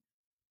parenting.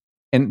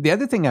 And the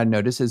other thing I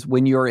notice is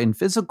when you're in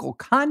physical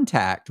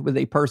contact with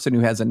a person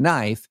who has a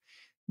knife,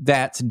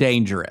 that's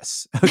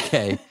dangerous.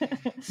 Okay.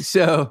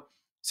 So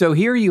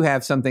here you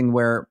have something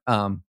where,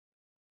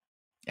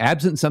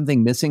 absent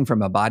something missing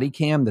from a body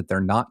cam that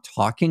they're not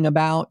talking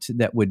about,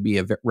 that would be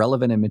a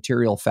relevant and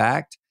material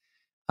fact.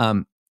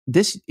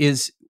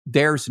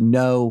 There's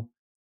no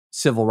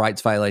civil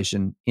rights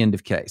violation, end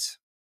of case.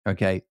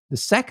 Okay. The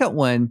second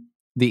one,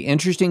 the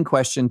interesting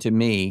question to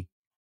me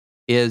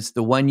is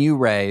the one you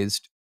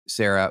raised,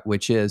 Sarah,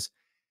 which is,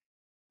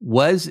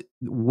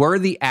 were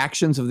the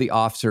actions of the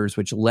officers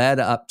which led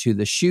up to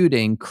the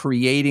shooting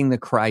creating the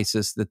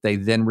crisis that they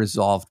then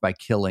resolved by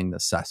killing the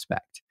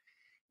suspect?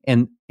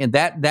 And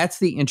that's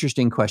the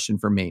interesting question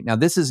for me. Now,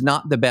 this is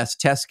not the best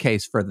test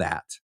case for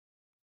that.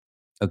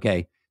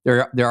 Okay.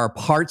 There are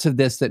parts of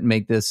this that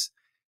make this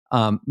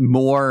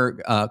more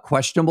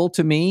questionable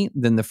to me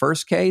than the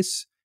first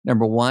case.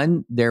 Number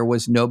one, there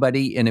was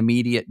nobody in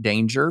immediate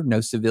danger. No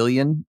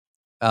civilian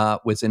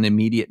was in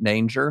immediate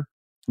danger.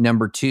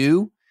 Number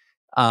two,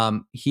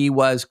 he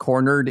was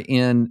cornered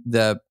in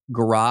the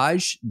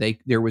garage.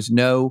 There was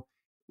no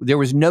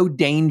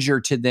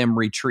danger to them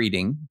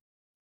retreating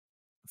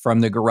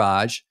from the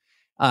garage.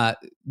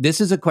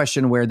 This is a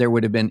question where it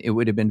would have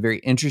been very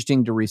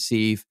interesting to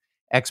receive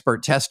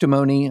expert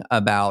testimony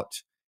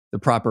about the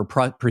proper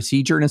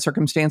procedure in a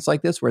circumstance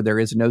like this, where there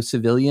is no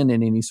civilian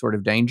in any sort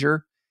of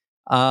danger.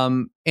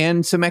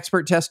 and some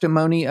expert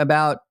testimony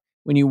about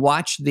when you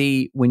watch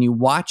the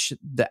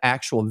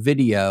actual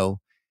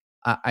video,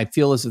 I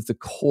feel as if the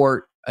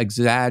court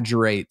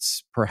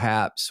exaggerates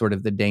perhaps sort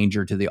of the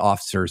danger to the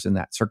officers in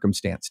that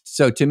circumstance.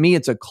 So to me,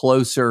 it's a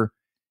closer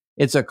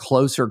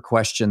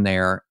question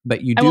there.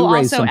 But you do I will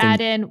raise also something.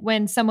 add in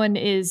when someone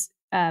is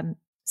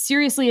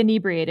seriously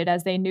inebriated,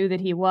 as they knew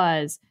that he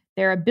was,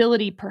 their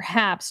ability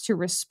perhaps to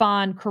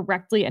respond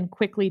correctly and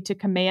quickly to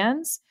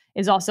commands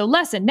is also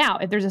lessened. Now,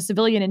 if there's a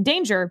civilian in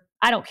danger,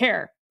 I don't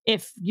care.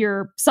 If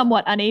you're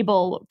somewhat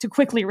unable to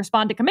quickly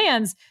respond to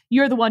commands,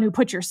 you're the one who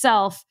put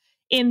yourself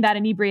in that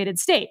inebriated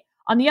state.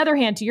 On the other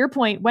hand, to your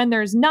point, when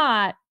there's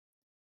not,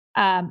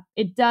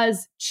 it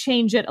does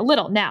change it a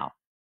little. Now,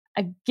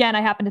 again,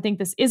 I happen to think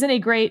this isn't a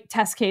great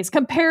test case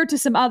compared to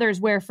some others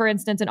where, for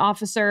instance, an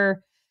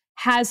officer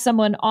has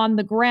someone on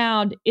the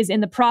ground, is in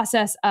the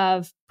process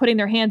of putting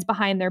their hands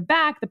behind their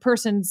back. The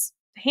person's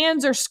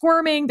hands are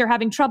squirming. They're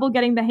having trouble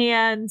getting the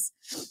hands.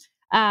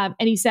 And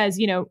he says,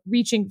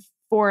 reaching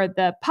for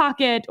the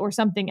pocket or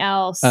something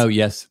else. Oh,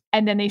 yes.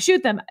 And then they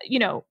shoot them.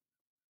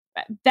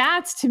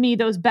 That's, to me,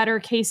 those better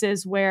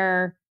cases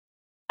where,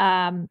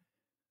 on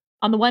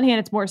the one hand,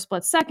 it's more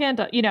split second,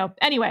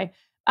 anyway.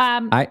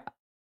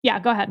 Yeah,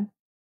 go ahead.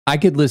 I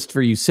could list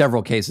for you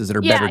several cases that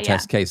are better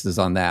test cases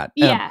on that.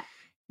 Yeah.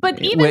 But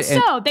even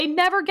so, they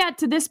never get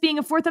to this being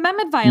a Fourth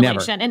Amendment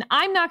violation. Never. And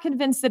I'm not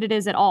convinced that it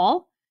is at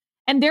all.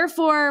 And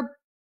therefore,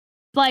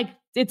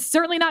 it's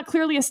certainly not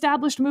clearly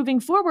established moving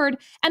forward.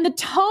 And the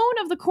tone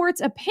of the court's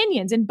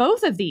opinions in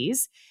both of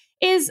these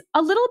is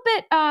a little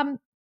bit, I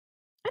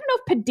don't know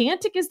if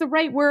pedantic is the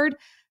right word,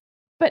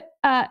 but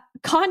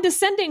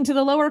condescending to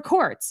the lower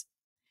courts.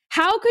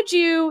 How could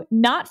you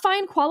not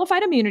find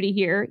qualified immunity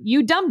here,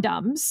 you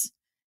dum-dums?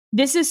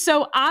 This is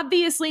so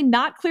obviously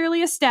not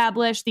clearly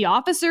established. The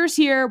officers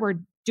here were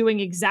doing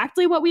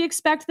exactly what we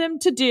expect them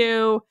to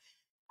do.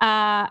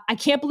 I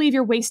can't believe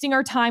you're wasting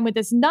our time with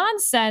this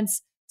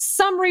nonsense.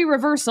 Summary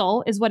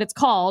reversal is what it's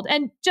called.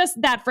 And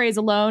just that phrase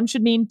alone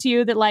should mean to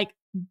you that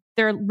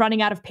they're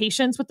running out of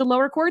patience with the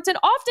lower courts. And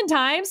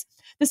oftentimes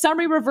the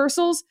summary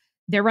reversals,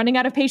 they're running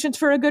out of patience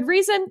for a good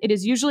reason. It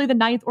is usually the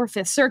Ninth or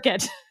Fifth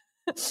Circuit.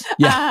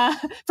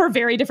 For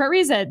very different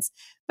reasons.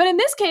 But in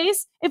this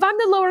case, if I'm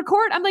the lower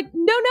court, I'm like,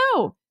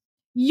 no,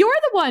 you're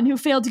the one who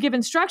failed to give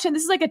instruction.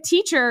 This is like a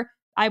teacher.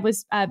 I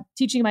was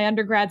teaching my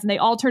undergrads and they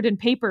all turned in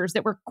papers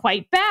that were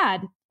quite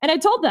bad. And I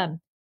told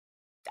them,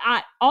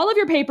 all of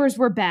your papers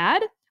were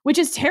bad, which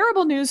is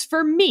terrible news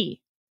for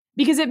me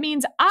because it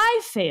means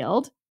I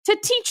failed to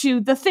teach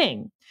you the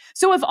thing.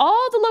 So if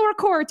all the lower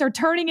courts are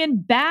turning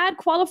in bad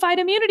qualified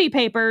immunity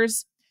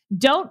papers,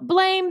 don't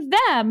blame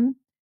them.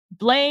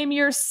 Blame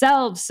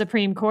yourselves,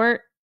 Supreme Court.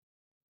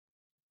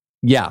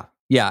 Yeah.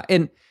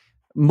 And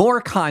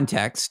more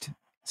context.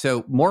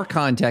 So more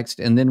context,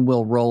 and then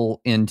we'll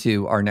roll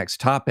into our next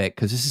topic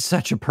because this is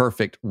such a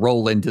perfect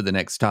roll into the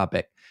next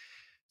topic.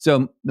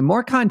 So the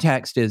more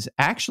context is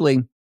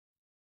actually,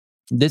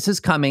 this is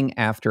coming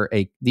after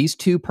these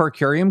two per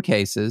curiam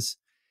cases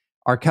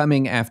are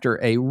coming after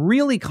a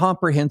really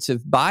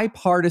comprehensive,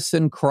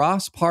 bipartisan,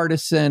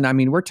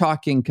 cross-partisan, we're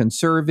talking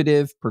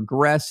conservative,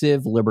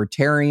 progressive,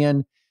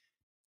 libertarian,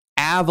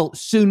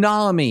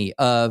 tsunami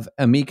of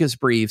amicus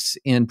briefs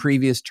in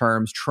previous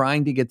terms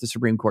trying to get the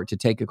Supreme Court to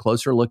take a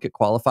closer look at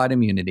qualified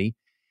immunity,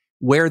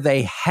 where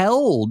they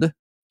held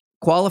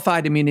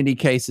qualified immunity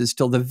cases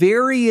till the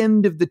very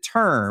end of the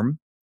term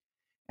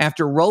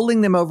after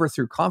rolling them over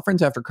through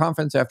conference after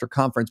conference after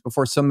conference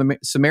before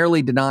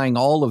summarily denying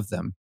all of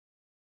them.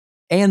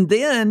 And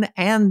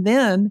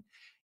then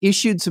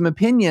issued some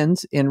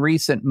opinions in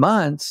recent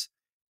months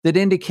that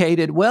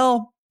indicated,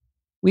 well,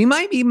 we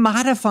might be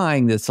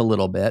modifying this a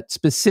little bit,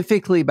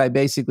 specifically by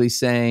basically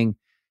saying,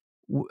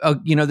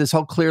 this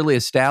whole clearly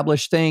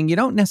established thing, you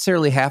don't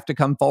necessarily have to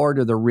come forward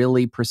with a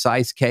really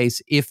precise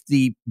case if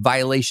the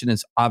violation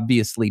is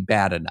obviously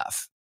bad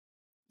enough.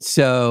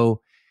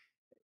 So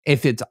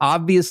if it's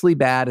obviously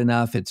bad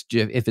enough, if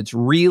it's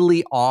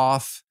really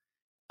off,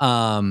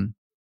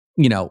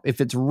 if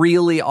it's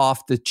really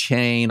off the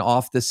chain,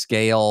 off the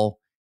scale,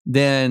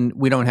 then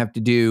we don't have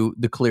to do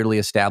the clearly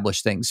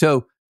established thing.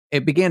 So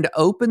it began to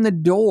open the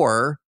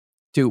door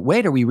to,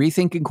 wait, are we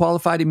rethinking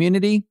qualified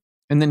immunity?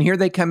 And then here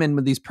they come in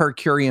with these per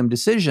curiam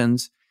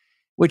decisions,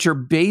 which are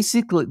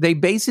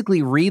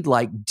basically read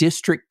like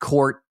district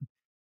court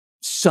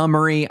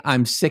summary.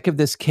 I'm sick of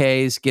this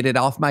case. Get it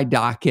off my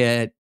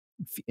docket.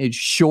 It's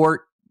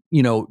short,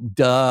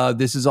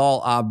 this is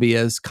all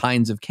obvious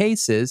kinds of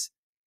cases.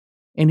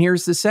 And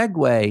here's the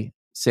segue,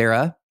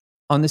 Sarah,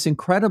 on this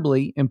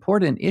incredibly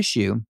important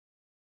issue.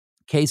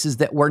 Cases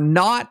that were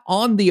not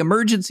on the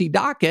emergency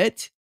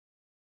docket,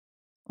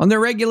 on the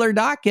regular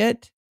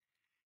docket,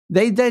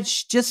 they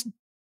just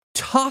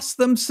toss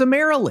them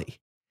summarily.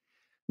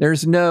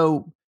 There's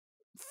no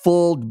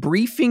full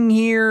briefing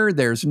here.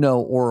 There's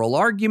no oral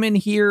argument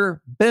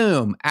here.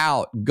 Boom,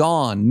 out,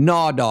 gone,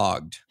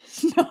 gnaw-dogged.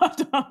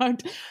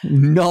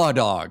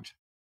 Gnaw-dogged.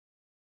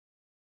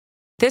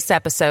 This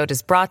episode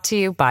is brought to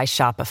you by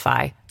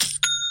Shopify.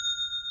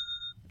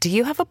 Do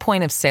you have a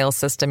point of sale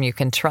system you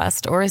can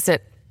trust, or is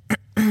it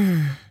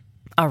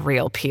a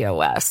real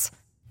POS?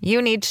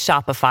 You need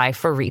Shopify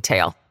for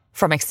retail.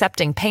 From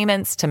accepting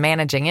payments to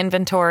managing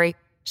inventory,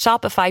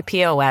 Shopify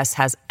POS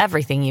has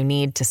everything you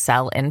need to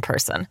sell in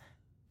person.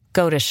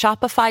 Go to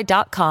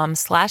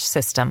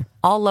shopify.com/system,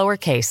 all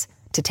lowercase,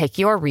 to take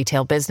your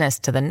retail business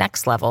to the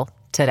next level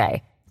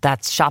today.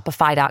 That's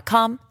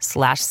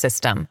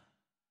shopify.com/system.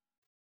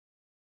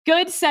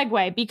 Good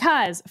segue,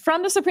 because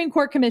from the Supreme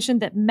Court Commission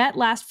that met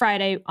last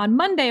Friday, on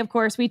Monday, of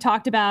course, we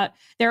talked about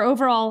their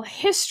overall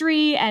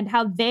history and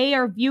how they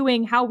are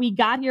viewing how we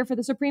got here for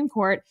the Supreme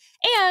Court,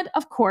 and,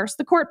 of course,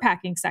 the court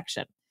packing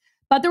section.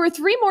 But there were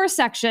 3 more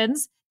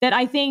sections that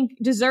I think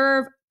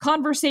deserve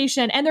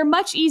conversation, and they're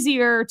much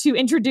easier to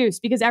introduce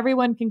because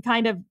everyone can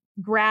kind of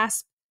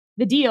grasp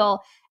the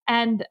deal.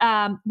 And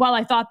while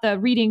I thought the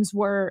readings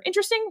were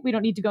interesting, we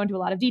don't need to go into a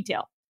lot of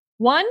detail.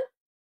 1,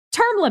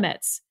 term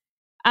limits.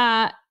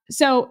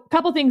 So a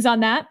couple things on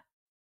that.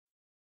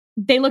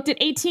 They looked at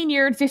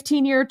 18-year and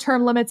 15-year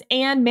term limits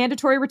and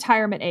mandatory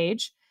retirement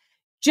age.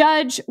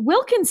 Judge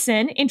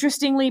Wilkinson,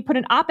 interestingly, put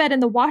an op-ed in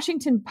the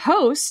Washington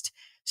Post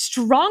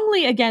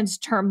strongly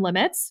against term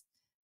limits,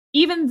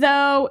 even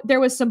though there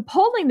was some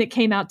polling that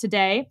came out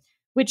today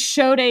which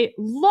showed a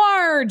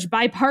large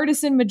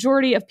bipartisan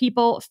majority of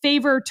people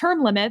favor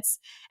term limits.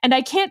 And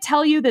I can't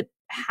tell you that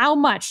how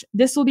much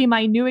this will be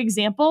my new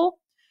example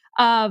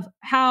of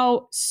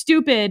how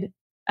stupid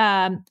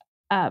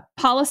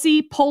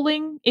policy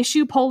polling,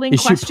 issue polling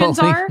questions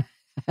are.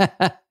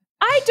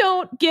 I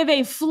don't give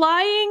a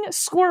flying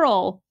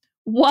squirrel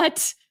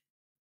what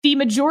the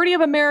majority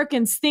of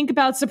Americans think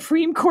about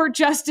Supreme Court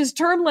justice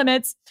term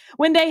limits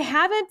when they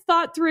haven't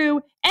thought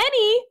through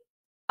any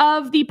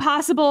of the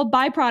possible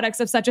byproducts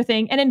of such a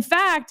thing. And in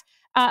fact,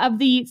 of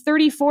the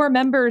 34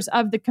 members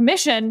of the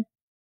commission,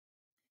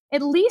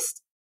 at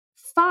least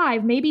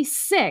 5, maybe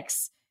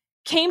 6,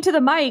 came to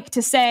the mic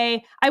to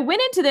say, I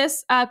went into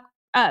this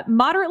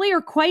moderately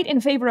or quite in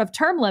favor of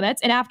term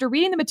limits. And after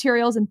reading the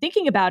materials and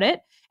thinking about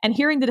it and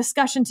hearing the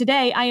discussion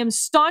today, I am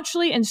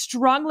staunchly and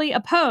strongly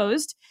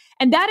opposed.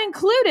 And that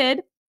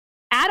included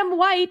Adam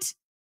White,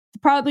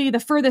 probably the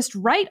furthest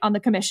right on the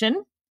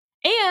commission,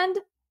 and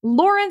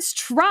Lawrence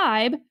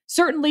Tribe,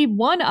 certainly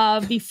one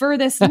of the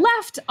furthest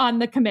left on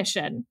the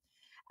commission.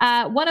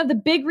 One of the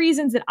big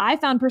reasons that I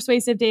found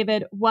persuasive,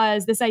 David,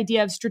 was this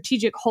idea of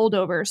strategic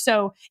holdover.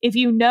 So if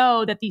you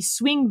know that the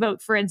swing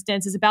vote, for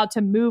instance, is about to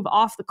move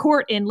off the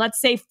court in,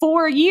 let's say,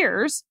 4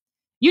 years,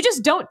 you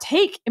just don't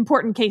take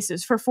important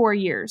cases for 4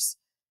 years,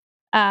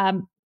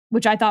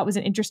 which I thought was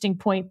an interesting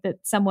point that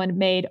someone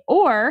made.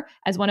 Or,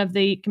 as one of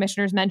the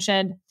commissioners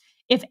mentioned,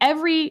 if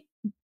every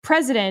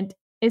president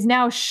is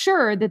now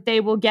sure that they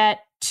will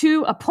get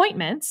 2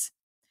 appointments,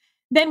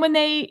 then when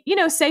they,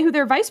 say who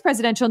their vice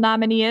presidential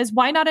nominee is,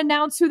 why not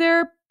announce who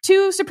their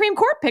 2 Supreme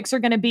Court picks are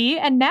going to be?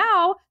 And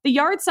now the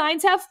yard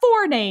signs have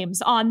 4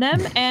 names on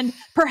them. And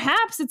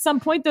perhaps at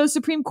some point, those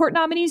Supreme Court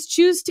nominees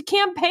choose to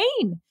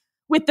campaign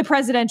with the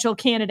presidential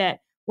candidate.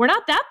 We're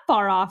not that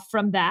far off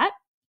from that.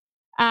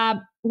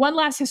 One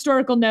last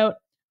historical note,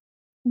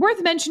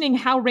 worth mentioning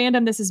how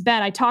random this has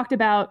been. I talked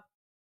about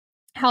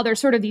how there's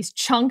sort of these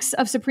chunks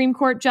of Supreme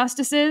Court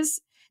justices.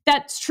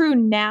 That's true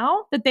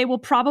now, that they will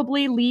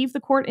probably leave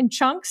the court in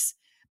chunks,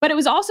 but it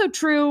was also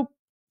true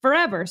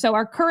forever. So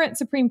our current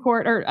Supreme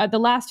Court, or the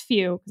last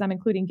few, because I'm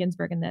including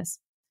Ginsburg in this,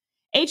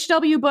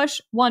 H.W.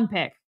 Bush, 1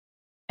 pick.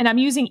 And I'm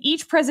using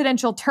each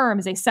presidential term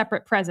as a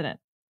separate president.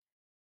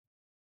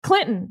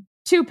 Clinton,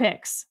 2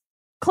 picks.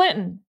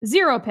 Clinton,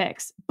 0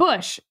 picks.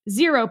 Bush,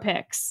 0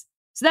 picks.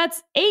 So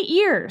that's 8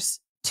 years,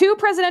 2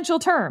 presidential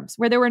terms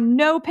where there were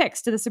no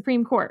picks to the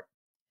Supreme Court.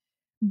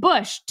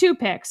 Bush, 2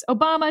 picks.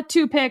 Obama,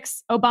 2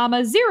 picks.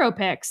 Obama, 0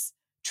 picks.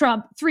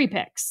 Trump, 3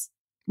 picks.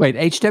 Wait,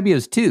 HW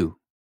is 2.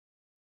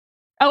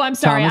 Oh, I'm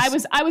sorry.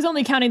 Thomas? I was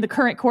only counting the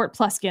current court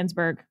plus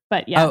Ginsburg,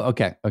 but yeah. Oh,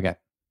 okay.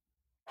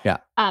 Yeah.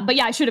 But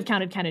yeah, I should have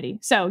counted Kennedy.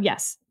 So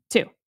yes,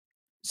 2.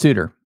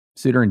 Souter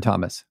and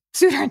Thomas.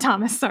 Souter and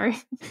Thomas, sorry.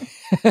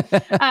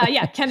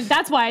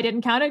 That's why I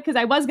didn't count it, because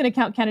I was going to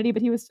count Kennedy,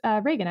 but he was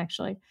Reagan,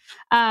 actually.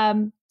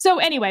 So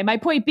anyway, my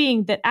point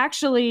being that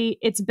actually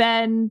it's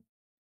been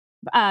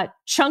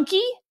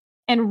chunky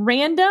and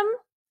random,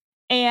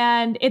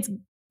 and it's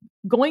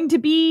going to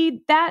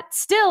be that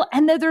still,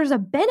 and that there's a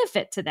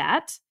benefit to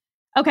that.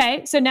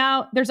 Okay, so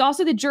now there's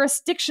also the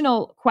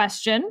jurisdictional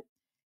question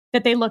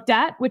that they looked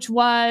at, which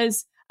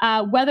was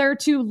whether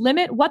to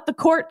limit what the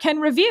court can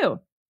review.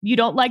 You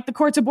don't like the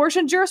court's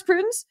abortion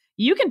jurisprudence?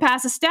 You can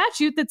pass a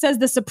statute that says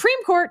the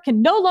Supreme Court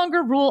can no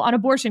longer rule on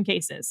abortion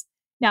cases.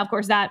 Now, of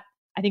course, that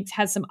I think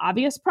has some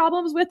obvious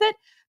problems with it,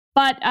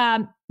 but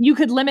you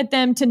could limit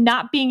them to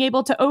not being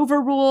able to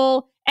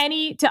overrule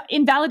to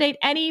invalidate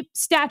any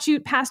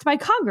statute passed by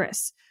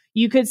Congress.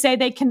 You could say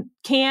they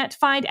can't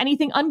find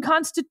anything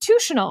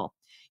unconstitutional.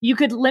 You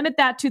could limit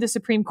that to the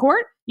Supreme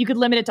Court. You could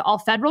limit it to all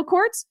federal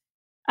courts.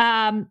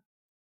 And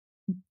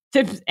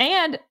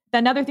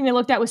another thing they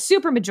looked at was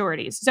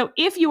supermajorities. So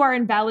if you are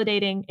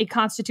invalidating a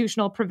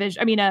constitutional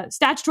provision, a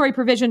statutory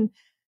provision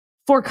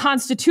for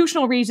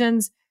constitutional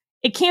reasons,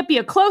 it can't be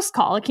a close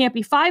call. It can't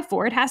be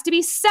 5-4. It has to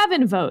be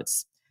 7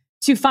 votes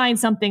to find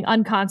something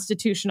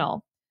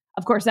unconstitutional.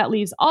 Of course, that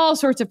leaves all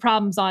sorts of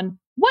problems on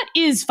what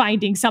is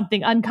finding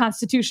something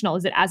unconstitutional.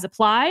 Is it as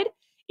applied?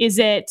 Is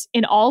it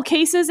in all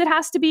cases it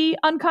has to be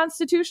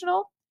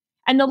unconstitutional?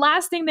 And the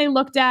last thing they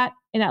looked at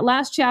in that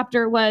last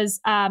chapter was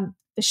the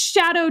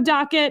shadow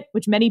docket,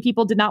 which many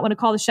people did not want to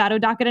call the shadow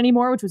docket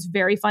anymore, which was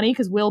very funny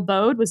because Will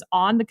Baude was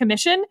on the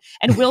commission,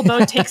 and Will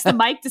Baude takes the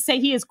mic to say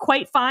he is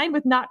quite fine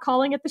with not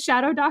calling it the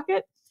shadow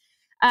docket.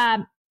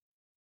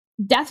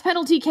 Death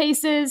penalty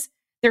cases,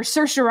 their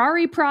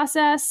certiorari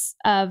process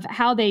of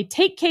how they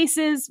take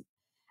cases,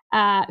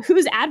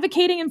 who's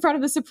advocating in front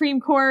of the Supreme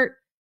Court,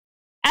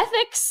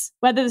 ethics,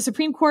 whether the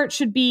Supreme Court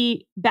should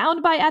be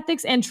bound by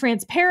ethics, and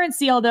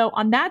transparency, although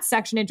on that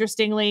section,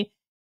 interestingly,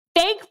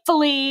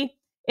 thankfully,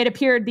 it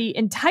appeared the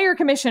entire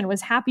commission was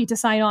happy to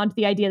sign on to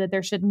the idea that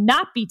there should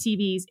not be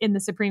TVs in the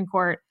Supreme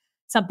Court,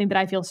 something that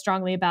I feel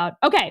strongly about.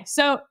 Okay,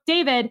 so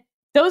David,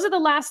 those are the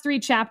last 3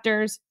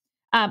 chapters.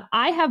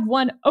 I have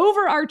one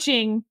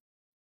overarching,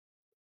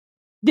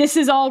 this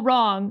is all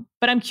wrong,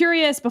 but I'm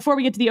curious, before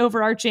we get to the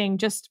overarching,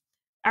 just,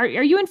 are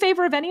you in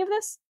favor of any of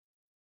this?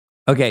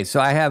 Okay, so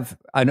I have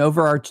an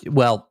overarching,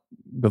 well,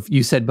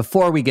 you said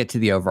before we get to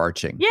the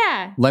overarching.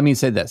 Yeah. Let me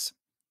say this.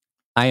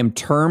 I am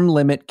term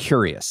limit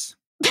curious.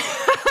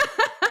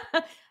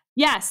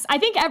 Yes, I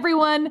think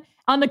everyone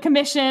on the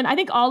commission, I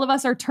think all of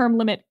us are term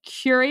limit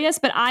curious,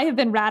 but I have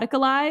been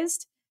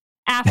radicalized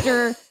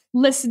after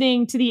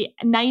listening to the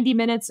 90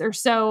 minutes or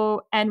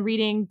so and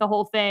reading the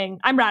whole thing.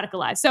 I'm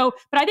radicalized. So,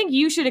 but I think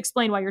you should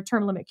explain why you're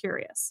term limit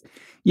curious.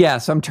 Yeah,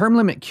 so I'm term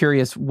limit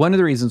curious. One of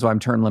the reasons why I'm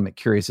term limit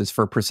curious is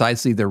for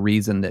precisely the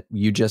reason that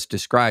you just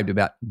described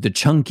about the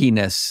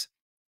chunkiness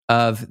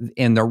of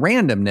and the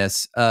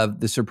randomness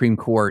of the Supreme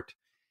Court.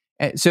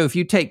 So if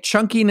you take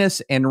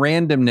chunkiness and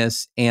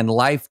randomness and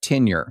life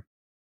tenure,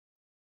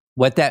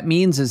 what that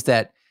means is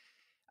that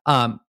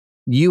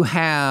you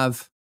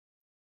have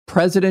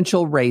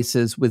presidential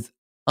races with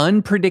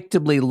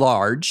unpredictably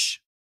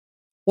large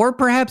or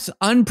perhaps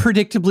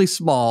unpredictably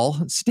small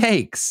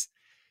stakes,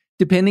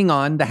 depending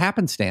on the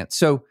happenstance.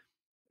 So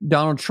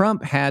Donald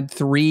Trump had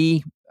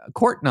 3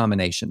 court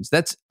nominations.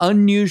 That's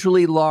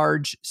unusually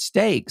large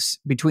stakes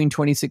between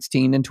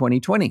 2016 and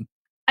 2020.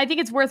 I think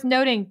it's worth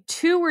noting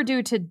 2 were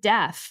due to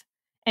death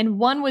and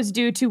 1 was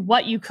due to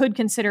what you could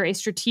consider a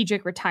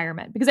strategic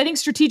retirement. Because I think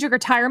strategic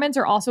retirements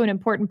are also an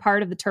important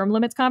part of the term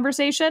limits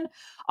conversation.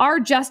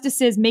 Are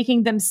justices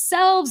making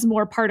themselves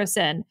more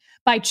partisan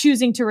by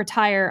choosing to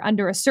retire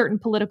under a certain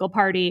political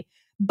party?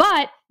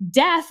 But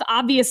death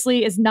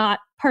obviously is not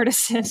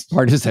partisan.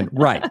 Partisan,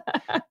 right.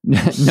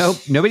 Nope,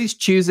 nobody's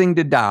choosing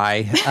to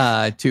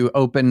die to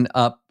open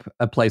up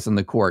a place on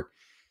the court.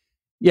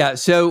 Yeah,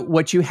 so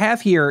what you have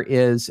here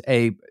is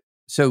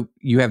so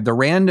you have the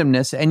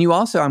randomness, and you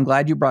also, I'm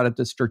glad you brought up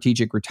the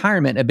strategic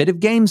retirement, a bit of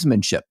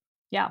gamesmanship.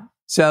 Yeah.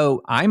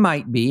 So I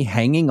might be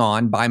hanging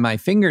on by my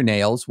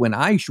fingernails when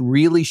I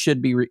really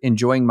should be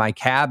enjoying my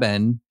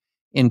cabin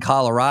in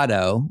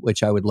Colorado,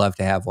 which I would love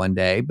to have one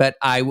day, but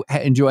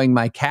enjoying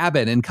my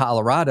cabin in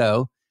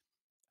Colorado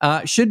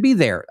should be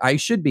there. I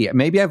should be.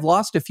 Maybe I've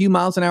lost a few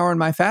miles an hour on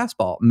my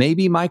fastball.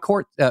 Maybe my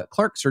court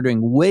clerks are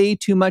doing way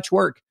too much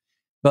work.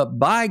 But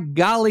by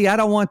golly, I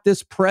don't want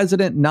this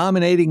president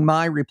nominating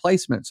my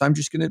replacement. So I'm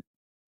just going to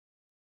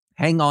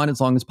hang on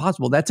as long as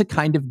possible. That's a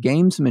kind of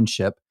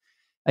gamesmanship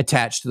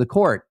attached to the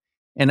court.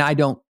 And I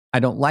don't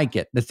like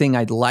it. The thing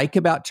I'd like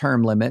about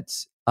term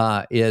limits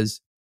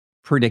is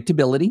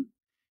predictability.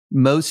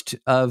 Most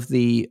of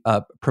the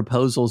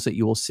proposals that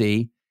you will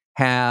see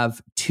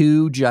have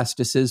 2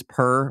 justices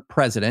per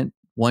president,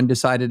 1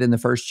 decided in the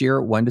first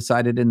year, 1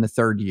 decided in the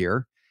 3rd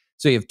year.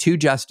 So you have 2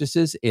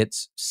 justices.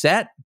 It's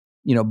set.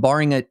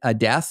 Barring a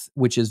death,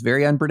 which is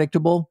very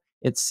unpredictable,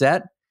 it's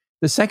set.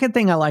 The second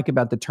thing I like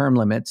about the term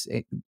limits,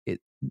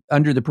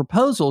 under the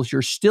proposals,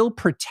 you're still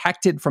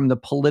protected from the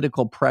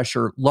political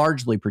pressure,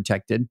 largely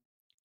protected.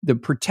 The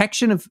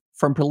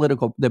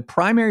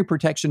primary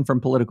protection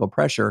from political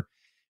pressure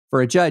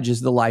for a judge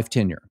is the life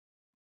tenure.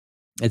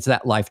 It's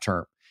that life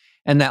term.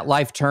 And that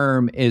life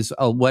term is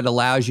what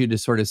allows you to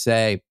sort of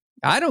say,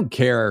 I don't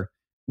care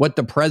what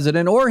the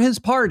president or his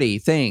party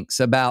thinks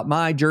about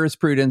my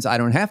jurisprudence. I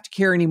don't have to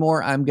care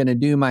anymore. I'm going to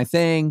do my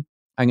thing.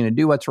 I'm going to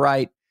do what's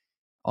right.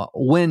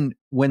 When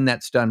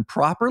that's done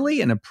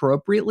properly and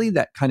appropriately,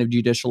 that kind of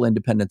judicial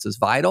independence is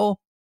vital.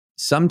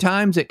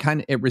 Sometimes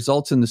it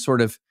results in the sort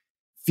of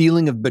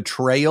feeling of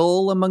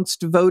betrayal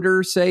amongst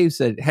voters,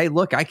 said, hey,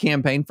 look, I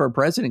campaigned for a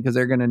president because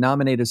they're going to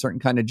nominate a certain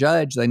kind of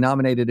judge. They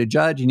nominated a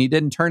judge and he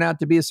didn't turn out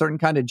to be a certain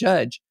kind of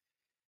judge.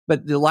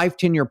 But the life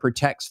tenure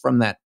protects from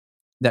that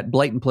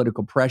blatant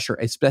political pressure.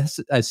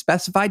 A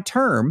specified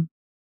term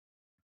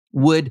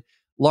would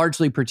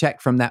largely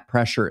protect from that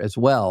pressure as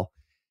well.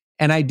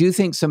 And I do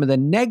think some of the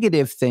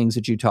negative things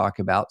that you talk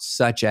about,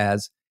 such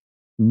as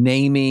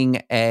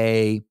naming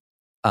a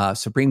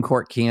Supreme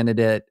Court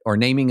candidate or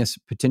naming a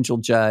potential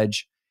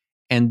judge,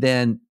 and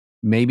then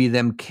maybe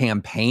them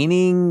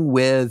campaigning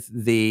with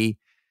the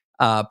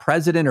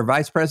president or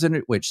vice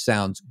president, which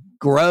sounds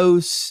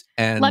gross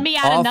and let me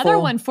add awful. another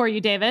one for you,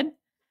 David.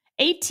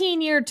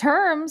 18-year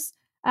terms.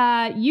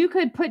 You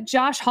could put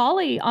Josh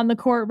Hawley on the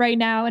court right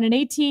now, and in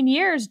 18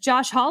 years,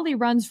 Josh Hawley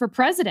runs for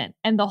president.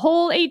 And the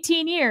whole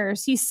 18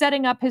 years, he's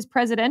setting up his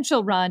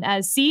presidential run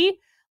as, see,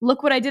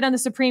 look what I did on the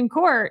Supreme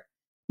Court.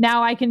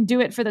 Now I can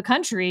do it for the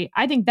country.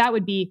 I think that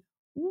would be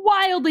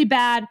wildly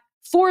bad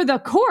for the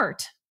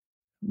court.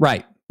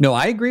 Right. No,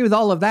 I agree with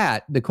all of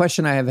that. The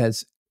question I have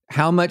is,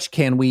 how much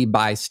can we,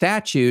 by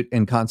statute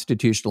and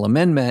constitutional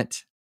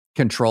amendment,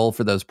 control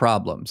for those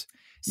problems?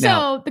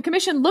 So the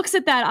commission looks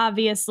at that,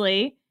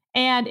 obviously.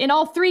 And in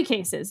all three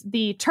cases,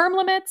 the term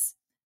limits,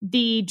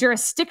 the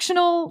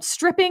jurisdictional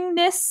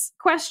strippingness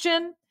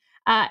question,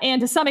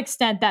 and to some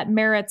extent that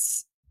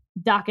merits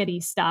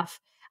dockety stuff.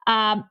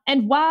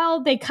 And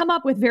while they come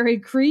up with very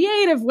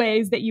creative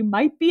ways that you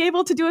might be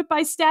able to do it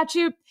by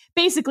statute,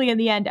 basically in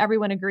the end,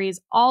 everyone agrees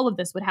all of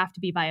this would have to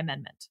be by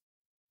amendment.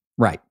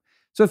 Right.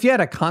 So if you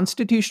had a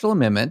constitutional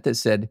amendment that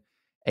said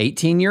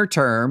 18-year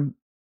term,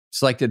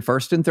 selected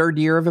first and third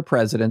year of a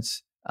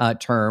president's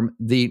term,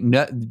 the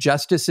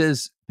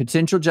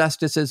potential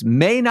justices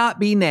may not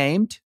be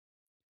named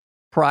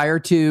prior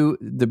to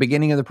the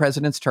beginning of the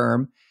president's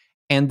term,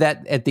 and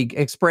that at the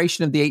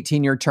expiration of the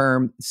 18-year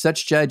term,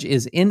 such judge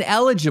is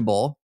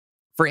ineligible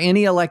for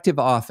any elective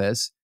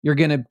office, you're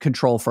going to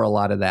control for a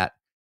lot of that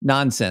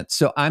nonsense.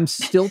 So I'm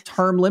still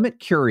term limit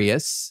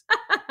curious.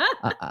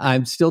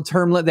 I'm still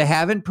term limit. They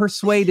haven't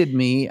persuaded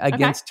me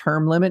against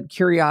term limit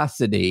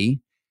curiosity,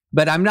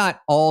 but I'm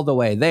not all the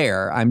way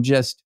there. I'm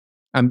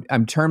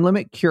term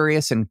limit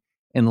curious and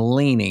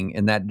leaning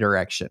in that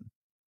direction.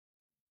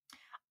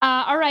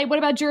 All right. What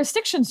about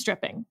jurisdiction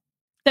stripping?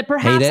 That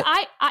perhaps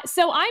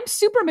so I'm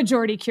super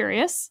majority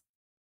curious.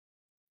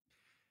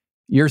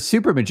 You're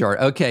super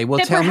majority. Okay. Well,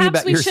 that tell me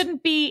about we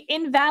shouldn't be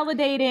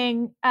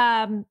invalidating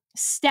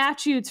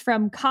statutes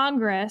from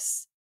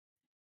Congress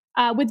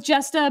with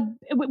just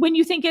when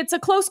you think it's a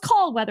close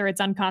call, whether it's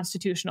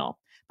unconstitutional.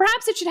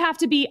 Perhaps it should have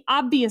to be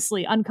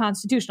obviously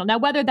unconstitutional. Now,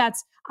 whether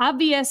that's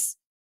obvious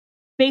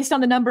based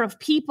on the number of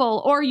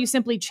people, or you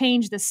simply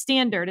change the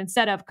standard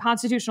instead of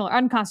constitutional or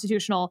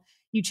unconstitutional,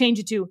 you change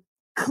it to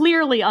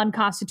clearly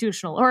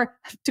unconstitutional, or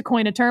to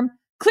coin a term,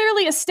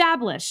 clearly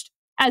established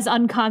as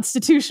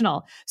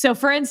unconstitutional. So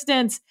for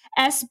instance,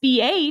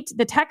 SB 8,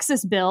 the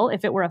Texas bill,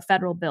 if it were a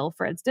federal bill,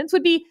 for instance,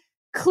 would be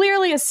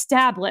clearly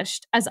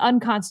established as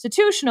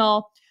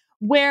unconstitutional,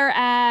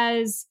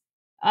 whereas,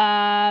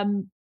 I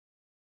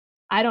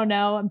don't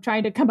know, I'm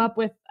trying to come up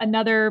with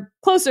another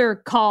closer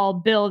call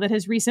bill that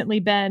has recently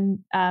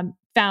been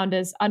found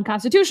as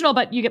unconstitutional,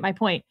 but you get my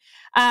point.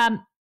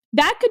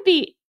 That could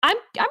be, I'm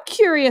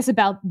curious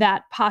about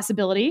that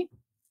possibility.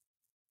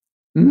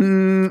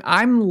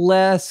 I'm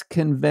less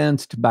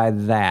convinced by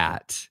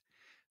that.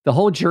 The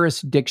whole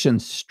jurisdiction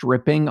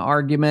stripping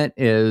argument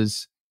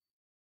is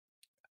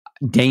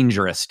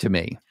dangerous to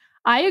me.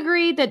 I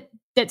agree that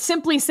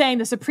simply saying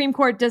the Supreme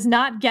Court does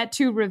not get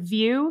to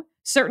review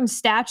certain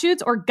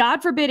statutes or,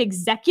 God forbid,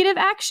 executive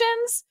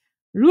actions,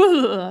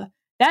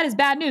 that is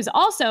bad news.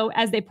 Also,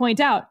 as they point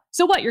out,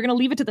 so what? You're going to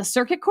leave it to the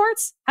circuit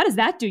courts? How does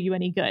that do you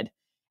any good?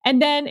 And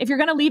then if you're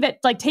going to leave it,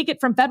 like take it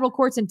from federal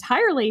courts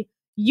entirely,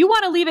 you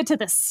want to leave it to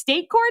the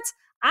state courts?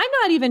 I'm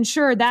not even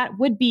sure that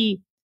would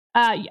be,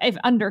 if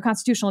under a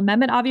constitutional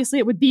amendment, obviously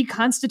it would be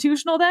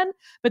constitutional then,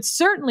 but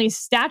certainly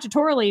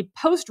statutorily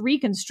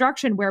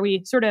post-Reconstruction, where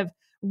we sort of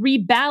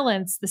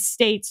rebalance the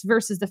states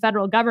versus the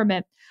federal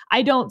government,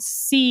 I don't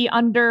see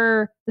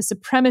under the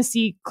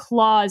supremacy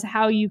clause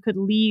how you could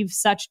leave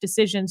such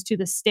decisions to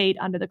the state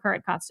under the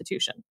current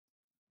Constitution.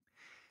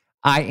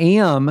 I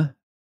am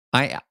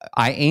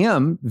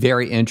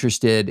very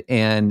interested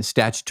in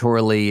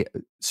statutorily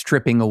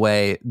stripping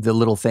away the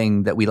little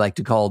thing that we like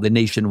to call the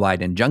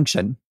nationwide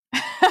injunction.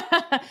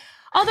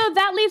 Although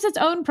that leaves its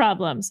own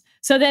problems.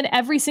 So then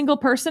every single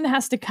person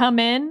has to come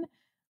in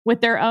with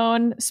their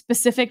own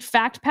specific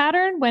fact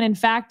pattern when in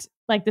fact,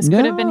 like this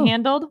could have been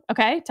handled.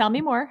 Okay, tell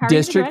me more. How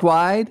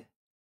district-wide,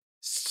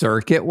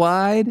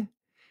 circuit-wide.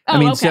 Oh, I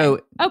mean, okay. So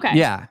okay.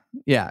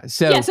 Yeah.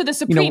 So the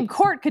Supreme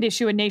Court could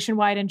issue a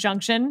nationwide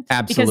injunction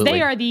absolutely, because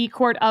they are the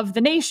court of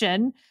the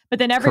nation, but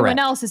then everyone correct,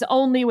 else is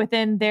only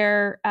within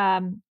their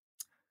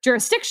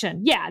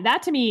jurisdiction. Yeah,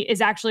 that to me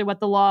is actually what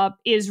the law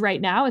is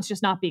right now. It's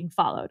just not being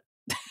followed.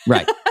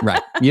 Right.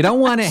 You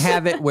don't want to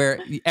have it where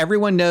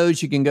everyone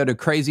knows you can go to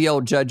crazy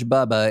old Judge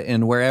Bubba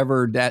in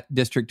wherever that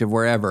district of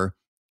wherever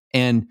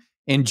and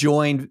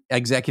enjoin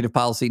executive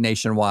policy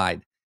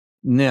nationwide.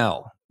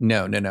 No.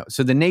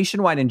 So the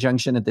nationwide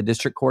injunction at the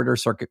district court or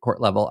circuit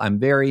court level, I'm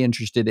very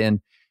interested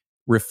in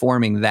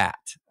reforming that.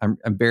 I'm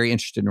very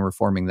interested in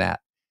reforming that.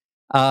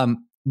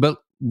 But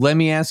let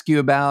me ask you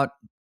about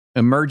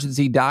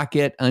emergency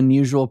docket,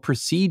 unusual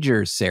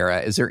procedures,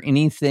 Sarah. Is there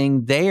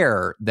anything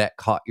there that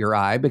caught your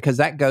eye? Because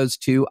that goes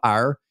to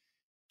our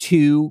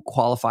 2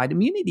 qualified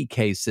immunity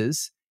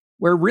cases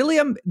where really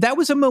that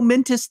was a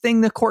momentous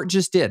thing the court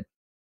just did.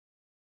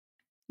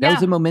 That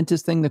was a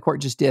momentous thing the court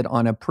just did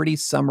on a pretty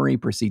summary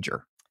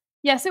procedure.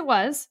 Yes, it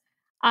was.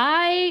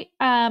 I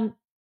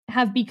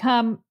have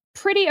become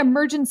pretty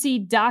emergency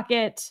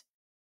docket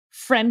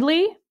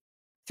friendly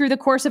through the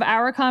course of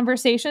our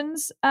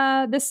conversations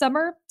this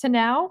summer to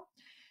now.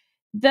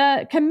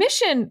 The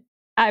commission,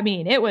 I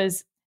mean,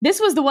 this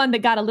was the one that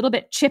got a little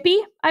bit chippy,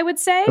 I would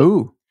say.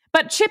 Ooh.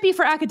 But chippy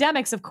for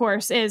academics, of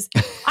course, is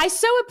I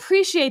so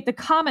appreciate the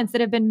comments that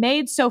have been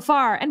made so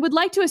far and would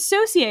like to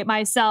associate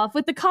myself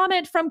with the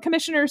comment from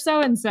Commissioner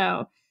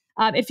so-and-so.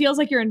 It feels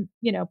like you're in,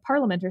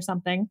 Parliament or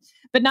something,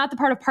 but not the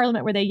part of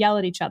Parliament where they yell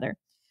at each other.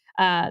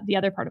 The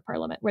other part of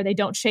Parliament where they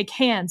don't shake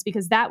hands,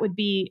 because that would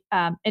be,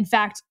 in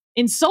fact,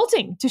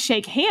 insulting to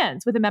shake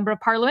hands with a member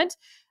of Parliament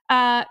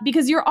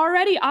because you're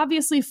already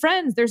obviously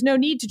friends. There's no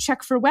need to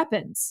check for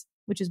weapons,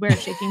 which is where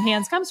shaking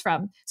hands comes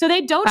from. So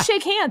they don't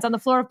shake hands on the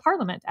floor of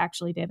Parliament,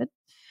 actually, David.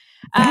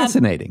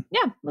 Fascinating.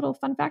 Yeah, little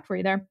fun fact for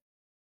you there.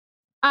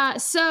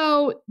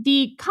 So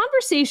the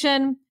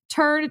conversation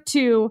turned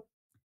to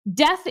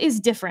death is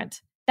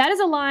different. That is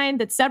a line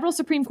that several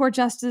Supreme Court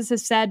justices have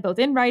said, both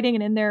in writing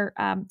and in their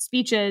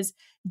speeches.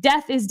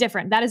 Death is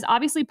different. That is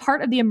obviously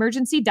part of the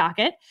emergency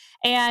docket.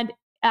 And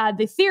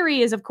the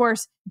theory is, of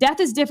course, death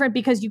is different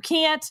because you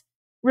can't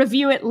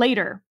review it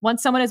later.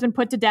 Once someone has been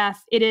put to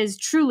death, it is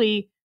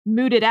truly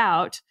mooted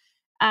out.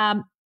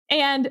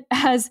 And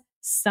as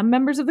some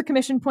members of the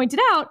commission pointed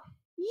out,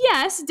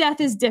 yes, death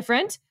is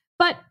different,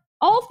 but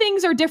all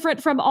things are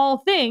different from all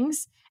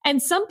things. And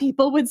some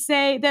people would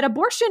say that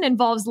abortion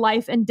involves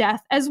life and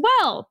death as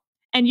well.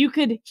 And you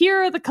could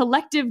hear the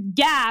collective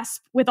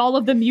gasp with all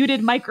of the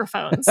muted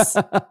microphones.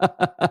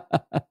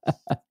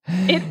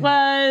 It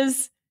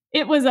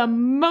was a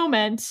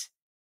moment.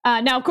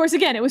 Now, of course,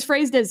 again, it was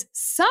phrased as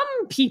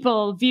some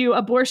people view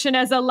abortion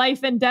as a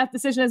life and death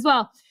decision as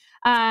well.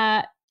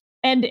 And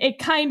it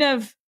kind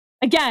of,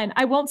 again,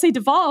 I won't say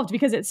devolved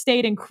because it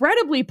stayed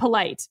incredibly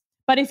polite.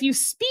 But if you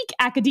speak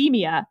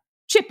academia,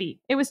 chippy.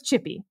 It was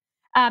chippy.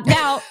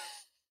 Now,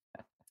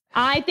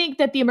 I think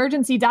that the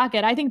emergency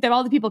docket, I think that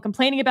all the people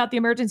complaining about the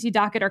emergency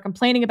docket are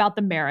complaining about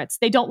the merits.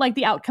 They don't like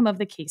the outcome of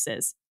the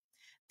cases.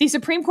 The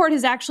Supreme Court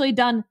has actually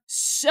done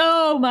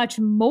so much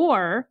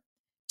more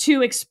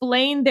to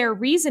explain their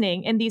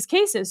reasoning in these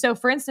cases. So,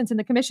 for instance, in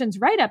the commission's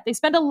write-up, they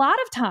spend a lot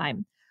of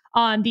time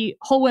on the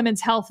Whole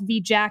Women's Health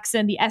v.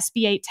 Jackson, the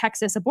SB 8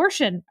 Texas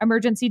abortion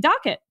emergency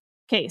docket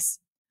case.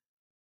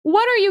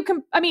 What are you,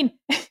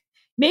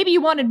 maybe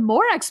you wanted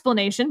more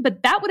explanation,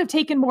 but that would have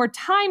taken more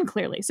time,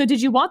 clearly. So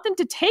did you want them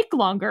to take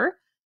longer?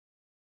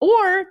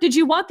 Or did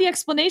you want the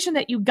explanation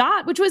that you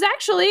got, which was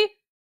actually,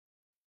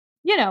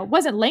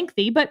 wasn't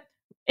lengthy, but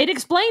it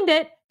explained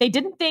it. They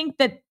didn't think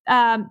that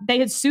they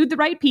had sued the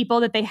right people,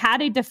 that they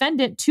had a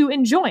defendant to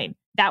enjoin.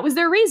 That was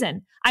their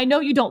reason. I know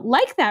you don't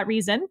like that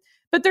reason,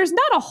 but there's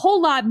not a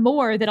whole lot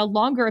more that a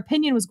longer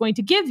opinion was going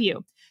to give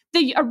you.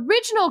 The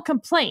original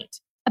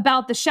complaint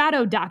about the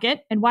shadow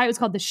docket and why it was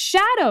called the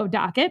shadow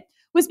docket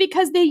was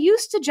because they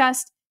used to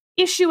just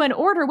issue an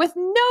order with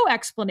no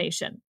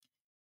explanation.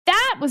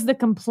 That was the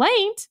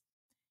complaint.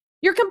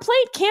 Your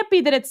complaint can't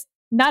be that it's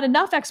not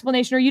enough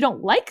explanation or you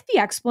don't like the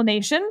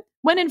explanation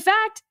when in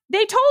fact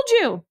they told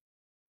you.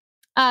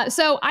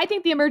 So I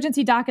think the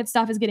emergency docket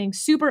stuff is getting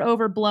super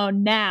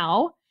overblown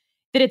now,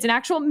 that it's an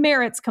actual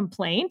merits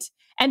complaint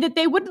and that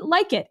they wouldn't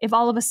like it if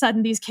all of a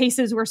sudden these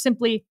cases were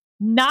simply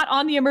not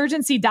on the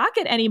emergency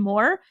docket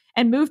anymore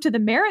and moved to the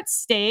merits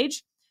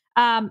stage,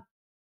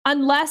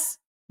 unless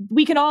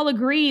we can all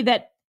agree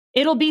that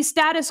it'll be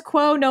status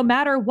quo no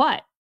matter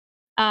what.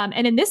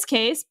 And in this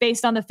case,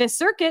 based on the Fifth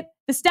Circuit,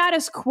 the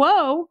status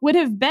quo would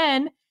have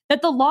been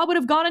that the law would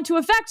have gone into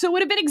effect. So it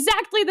would have been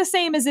exactly the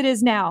same as it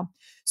is now.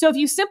 So if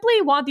you simply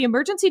want the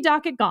emergency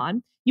docket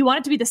gone, you want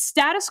it to be the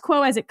status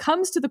quo as it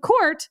comes to the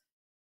court,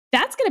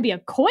 that's going to be a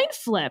coin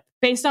flip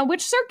based on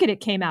which circuit it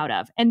came out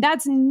of. And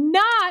that's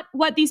not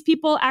what these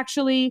people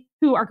actually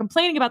who are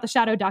complaining about the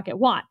shadow docket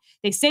want.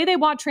 They say they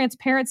want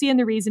transparency in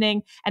the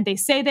reasoning, and they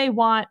say they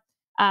want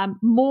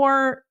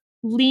more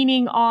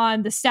leaning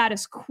on the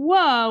status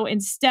quo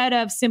instead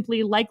of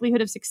simply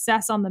likelihood of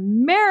success on the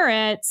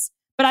merits.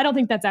 But I don't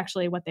think that's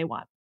actually what they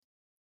want.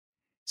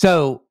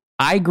 So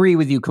I agree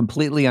with you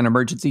completely on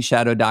emergency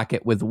shadow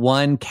docket with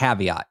one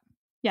caveat.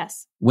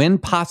 Yes. When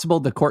possible,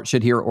 the court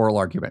should hear oral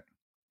argument.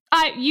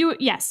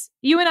 Yes.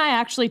 You and I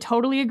actually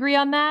totally agree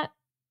on that.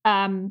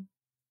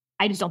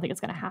 I just don't think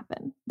it's going to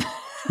happen.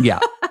 Yeah.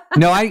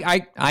 No,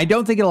 I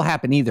don't think it'll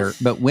happen either.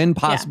 But when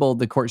possible,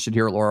 the court should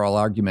hear oral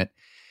argument.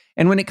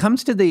 And when it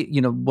comes to the,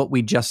 what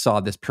we just saw,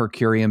 this per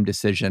curiam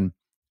decision,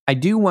 I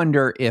do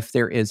wonder if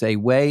there is a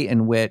way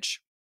in which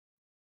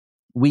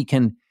we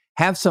can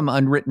have some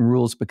unwritten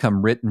rules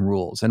become written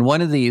rules. And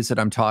one of these that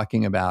I'm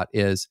talking about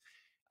is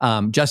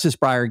Justice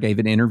Breyer gave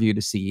an interview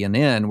to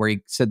CNN where he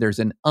said there's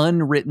an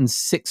unwritten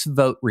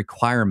 6-vote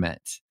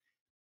requirement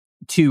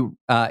to,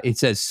 it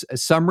says, a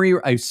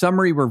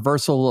summary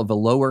reversal of a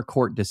lower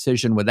court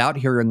decision without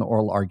hearing the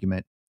oral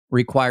argument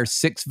requires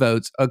 6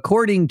 votes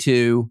according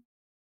to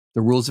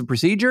the rules of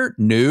procedure.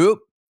 Nope.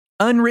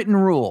 Unwritten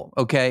rule.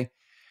 Okay.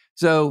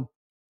 So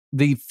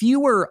the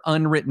fewer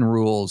unwritten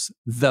rules,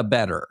 the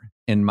better,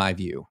 in my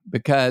view,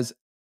 because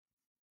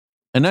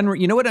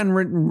You know what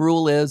unwritten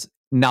rule is?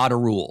 Not a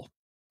rule.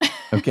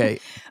 Okay.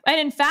 And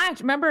in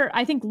fact, remember,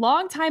 I think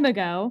long time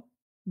ago,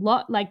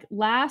 like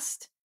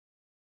last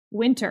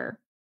winter,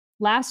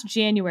 last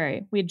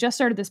January, we had just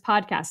started this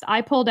podcast.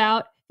 I pulled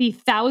out the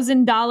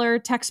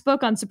 $1,000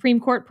 textbook on Supreme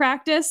Court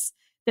practice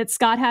that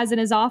Scott has in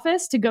his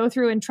office to go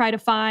through and try to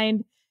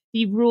find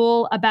the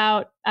rule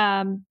about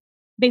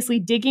basically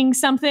digging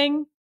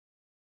something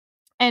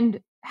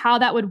and how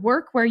that would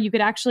work, where you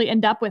could actually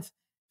end up with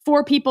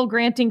 4 people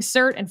granting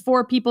cert and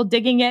 4 people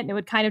digging it. And it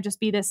would kind of just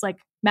be this like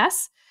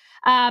mess.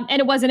 And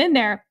it wasn't in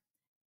there.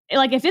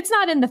 Like if it's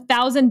not in the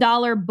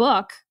 $1,000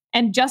 book,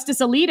 and Justice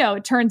Alito,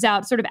 it turns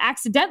out, sort of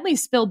accidentally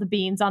spilled the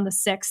beans on the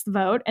 6th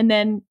vote, and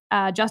then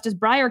Justice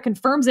Breyer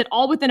confirms it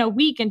all within a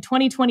week in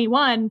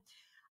 2021,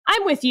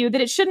 I'm with you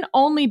that it shouldn't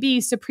only be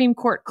Supreme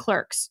Court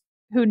clerks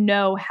who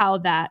know how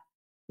that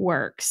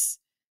works.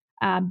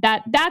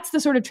 That's the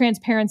sort of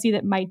transparency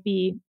that might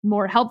be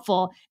more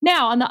helpful.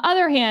 Now, on the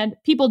other hand,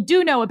 people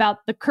do know about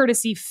the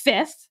courtesy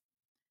fifth.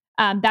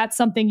 That's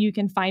something you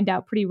can find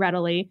out pretty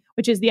readily,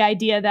 which is the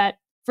idea that,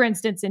 for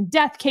instance, in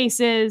death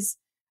cases,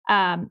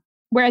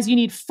 whereas you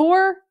need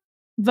 4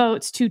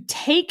 votes to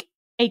take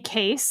a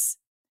case,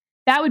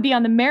 that would be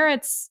on the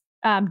merits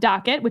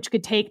docket, which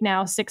could take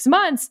now 6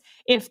 months.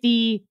 If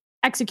the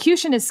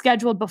execution is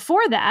scheduled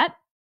before that,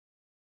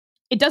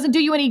 it doesn't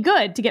do you any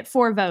good to get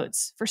 4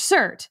 votes for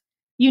cert.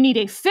 You need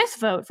a 5th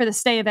vote for the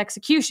stay of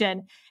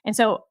execution. And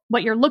so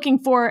what you're looking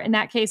for in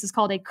that case is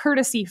called a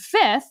courtesy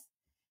 5th.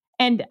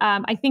 And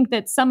I think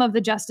that some of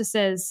the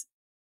justices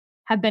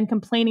have been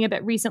complaining a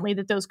bit recently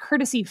that those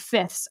courtesy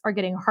 5ths are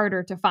getting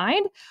harder to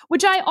find,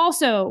 which I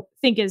also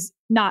think is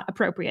not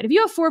appropriate. If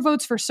you have 4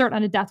 votes for cert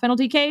on a death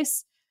penalty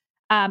case,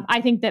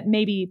 I think that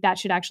maybe that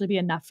should actually be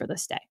enough for the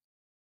stay.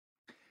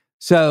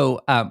 So,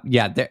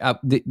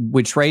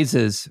 which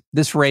raises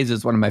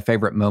one of my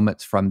favorite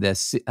moments from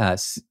this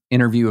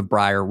interview of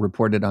Breyer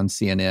reported on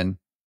CNN.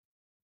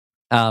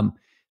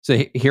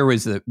 So here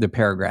was the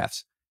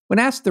paragraphs. When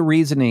asked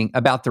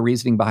about the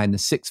reasoning behind the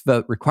 6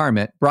 vote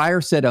requirement,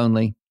 Breyer said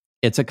only,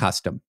 "It's a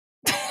custom."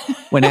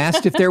 When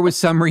asked if there was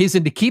some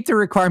reason to keep the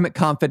requirement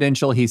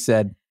confidential, he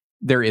said,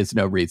 "There is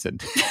no reason."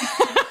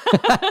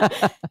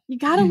 You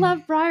gotta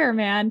love Breyer,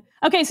 man.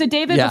 Okay, so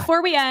David,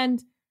 before we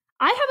end,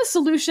 I have a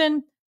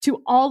solution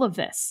to all of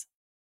this.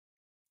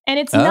 And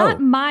it's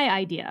not my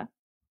idea.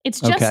 It's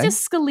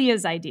Justice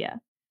Scalia's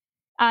idea.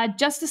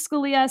 Justice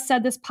Scalia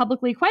said this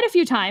publicly quite a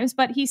few times,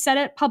 but he said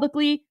it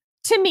publicly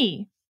to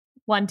me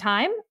one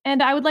time,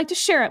 and I would like to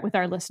share it with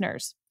our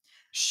listeners.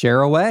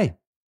 Share away.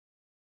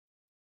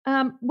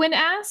 When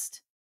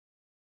asked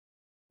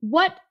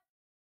what,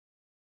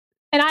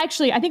 and I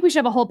think we should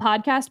have a whole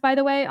podcast, by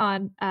the way,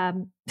 on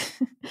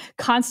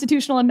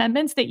constitutional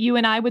amendments that you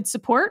and I would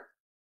support.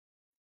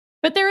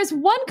 But there is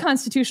one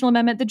constitutional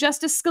amendment that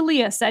Justice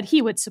Scalia said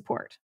he would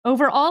support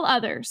over all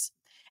others.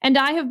 And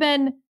I have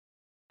been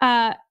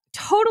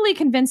totally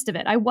convinced of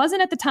it. I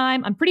wasn't at the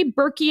time. I'm pretty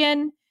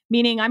Burkean,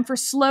 meaning I'm for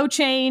slow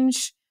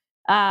change,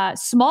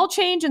 small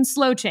change and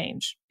slow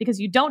change,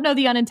 because you don't know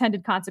the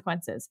unintended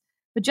consequences.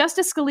 But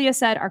Justice Scalia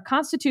said our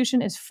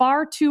Constitution is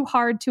far too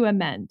hard to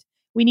amend.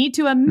 We need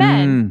to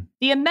amend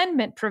the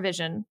amendment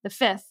provision, the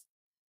 5th,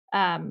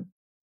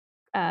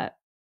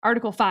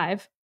 Article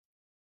 5.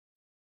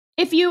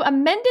 If you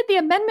amended the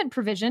amendment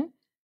provision,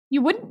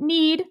 you wouldn't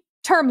need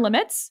term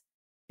limits,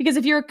 because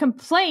if your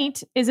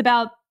complaint is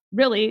about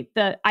really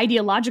the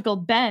ideological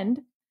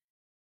bend,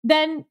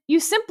 then you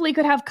simply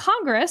could have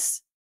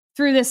Congress,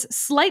 through this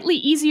slightly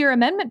easier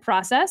amendment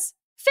process,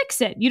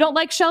 fix it. You don't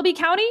like Shelby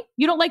County?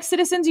 You don't like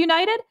Citizens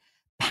United?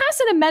 Pass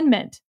an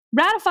amendment,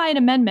 ratify an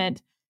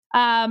amendment,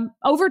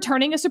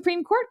 overturning a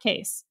Supreme Court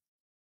case.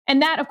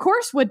 And that, of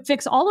course, would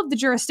fix all of the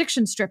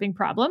jurisdiction stripping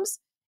problems.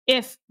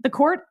 If the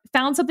court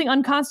found something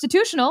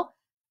unconstitutional,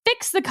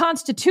 fix the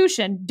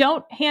Constitution.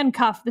 Don't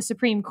handcuff the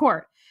Supreme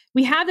Court.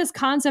 We have this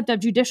concept of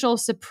judicial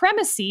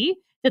supremacy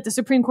that the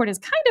Supreme Court has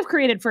kind of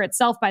created for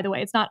itself, by the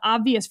way. It's not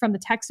obvious from the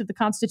text of the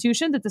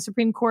Constitution that the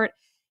Supreme Court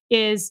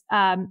is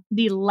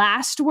the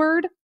last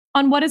word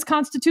on what is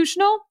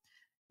constitutional.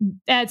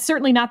 It's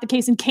certainly not the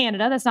case in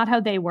Canada. That's not how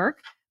they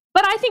work.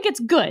 But I think it's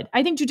good.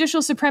 I think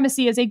judicial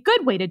supremacy is a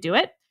good way to do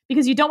it,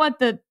 because you don't want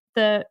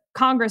the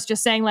Congress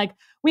just saying, like,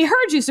 we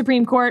heard you,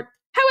 Supreme Court.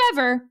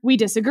 However, we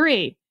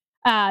disagree.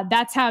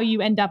 That's how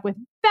you end up with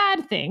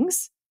bad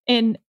things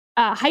in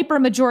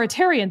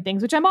hyper-majoritarian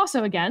things, which I'm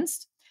also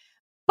against.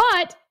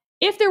 But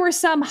if there were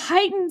some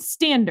heightened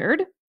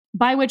standard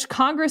by which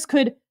Congress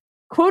could,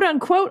 quote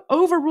unquote,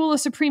 overrule a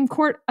Supreme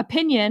Court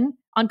opinion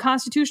on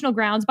constitutional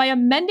grounds by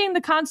amending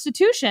the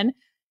Constitution,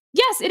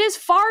 yes, it is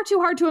far too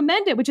hard to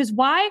amend it, which is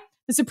why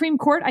the Supreme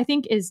Court, I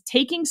think, is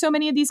taking so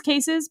many of these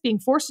cases, being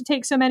forced to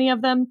take so many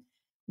of them,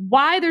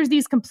 why there's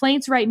these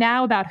complaints right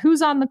now about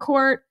who's on the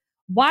court,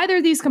 why there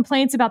are these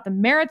complaints about the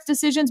merits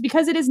decisions,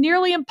 because it is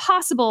nearly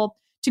impossible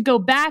to go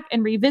back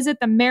and revisit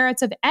the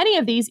merits of any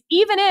of these,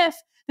 even if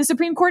the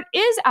Supreme Court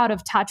is out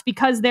of touch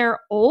because they're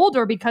old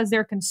or because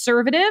they're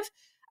conservative.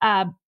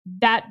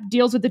 that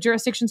deals with the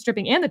jurisdiction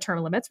stripping and the term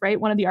limits, right?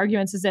 One of the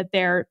arguments is that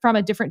they're from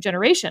a different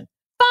generation.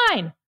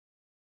 Fine.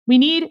 We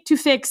need to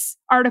fix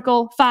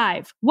Article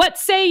 5. What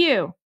say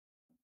you?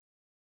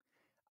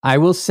 I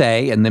will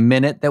say, in the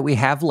minute that we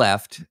have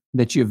left,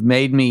 that you've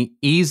made me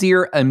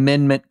easier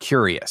amendment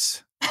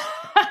curious.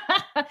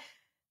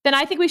 Then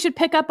I think we should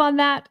pick up on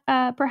that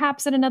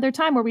perhaps at another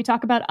time where we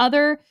talk about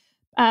other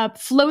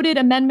floated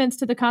amendments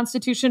to the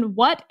Constitution,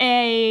 what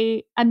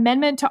a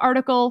amendment to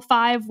Article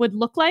 5 would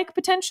look like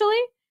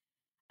potentially,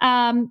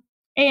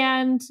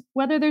 and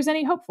whether there's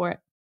any hope for it.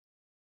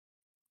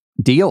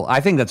 Deal. I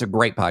think that's a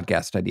great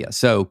podcast idea.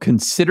 So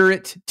consider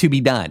it to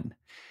be done.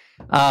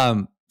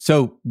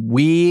 So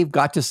we've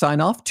got to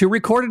sign off to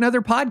record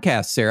another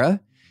podcast,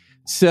 Sarah.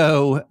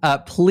 So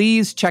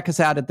please check us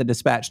out at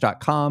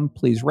thedispatch.com.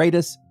 Please rate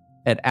us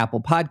at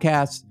Apple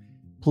Podcasts.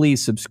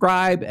 Please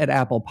subscribe at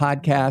Apple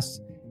Podcasts.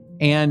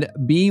 And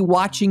be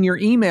watching your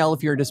email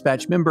if you're a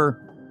Dispatch member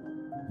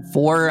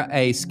for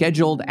a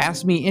scheduled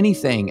Ask Me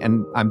Anything.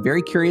 And I'm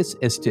very curious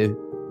as to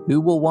who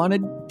will want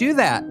to do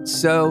that.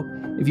 So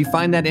if you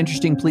find that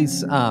interesting,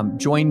 please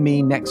join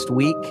me next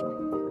week.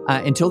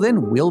 Until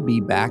then, we'll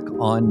be back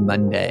on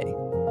Monday.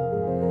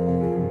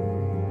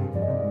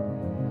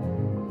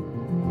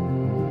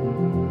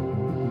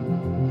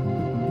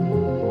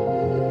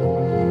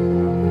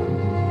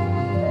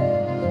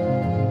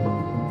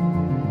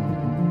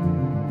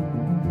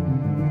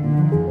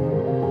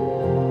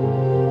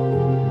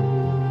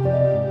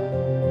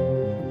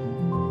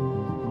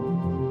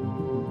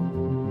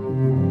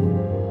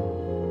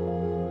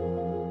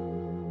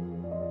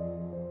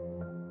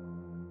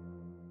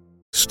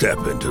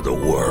 Step into the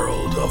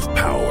world of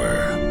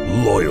power,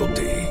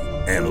 loyalty,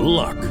 and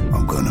luck.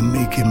 I'm gonna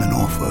make him an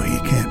offer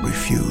he can't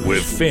refuse.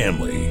 With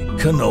family,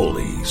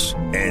 cannolis,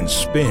 and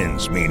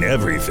spins mean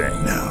everything.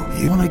 Now,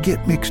 you wanna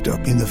get mixed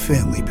up in the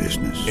family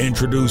business.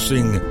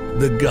 Introducing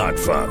The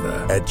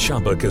Godfather at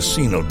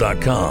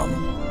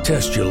ChumbaCasino.com.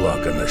 Test your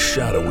luck in the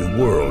shadowy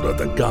world of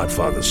The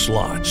Godfather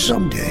slot.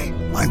 Someday,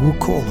 I will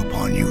call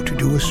upon you to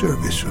do a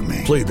service for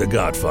me. Play The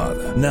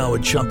Godfather, now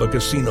at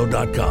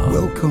ChumbaCasino.com.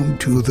 Welcome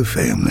to the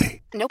family.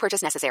 No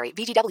purchase necessary.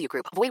 VGW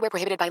Group. Void where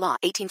prohibited by law.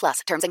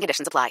 18+. Terms and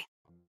conditions apply.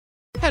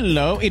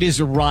 Hello, it is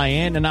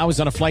Ryan, and I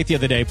was on a flight the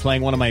other day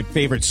playing one of my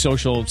favorite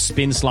social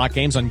spin slot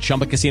games on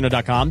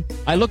ChumbaCasino.com.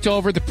 I looked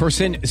over at the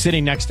person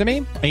sitting next to me,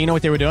 and you know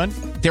what they were doing?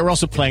 They were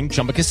also playing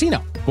Chumba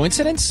Casino.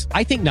 Coincidence?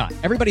 I think not.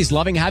 Everybody's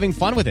loving having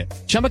fun with it.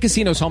 Chumba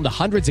Casino is home to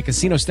hundreds of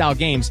casino-style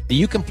games that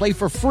you can play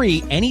for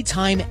free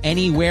anytime,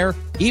 anywhere,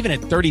 even at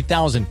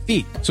 30,000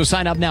 feet. So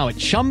sign up now at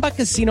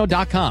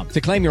ChumbaCasino.com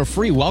to claim your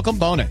free welcome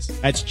bonus.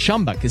 That's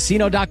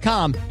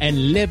ChumbaCasino.com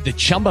and live the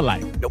Chumba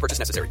life. No purchase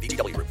necessary.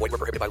 VGW Group. Void where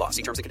prohibited by law.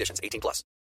 See terms and conditions. 18+.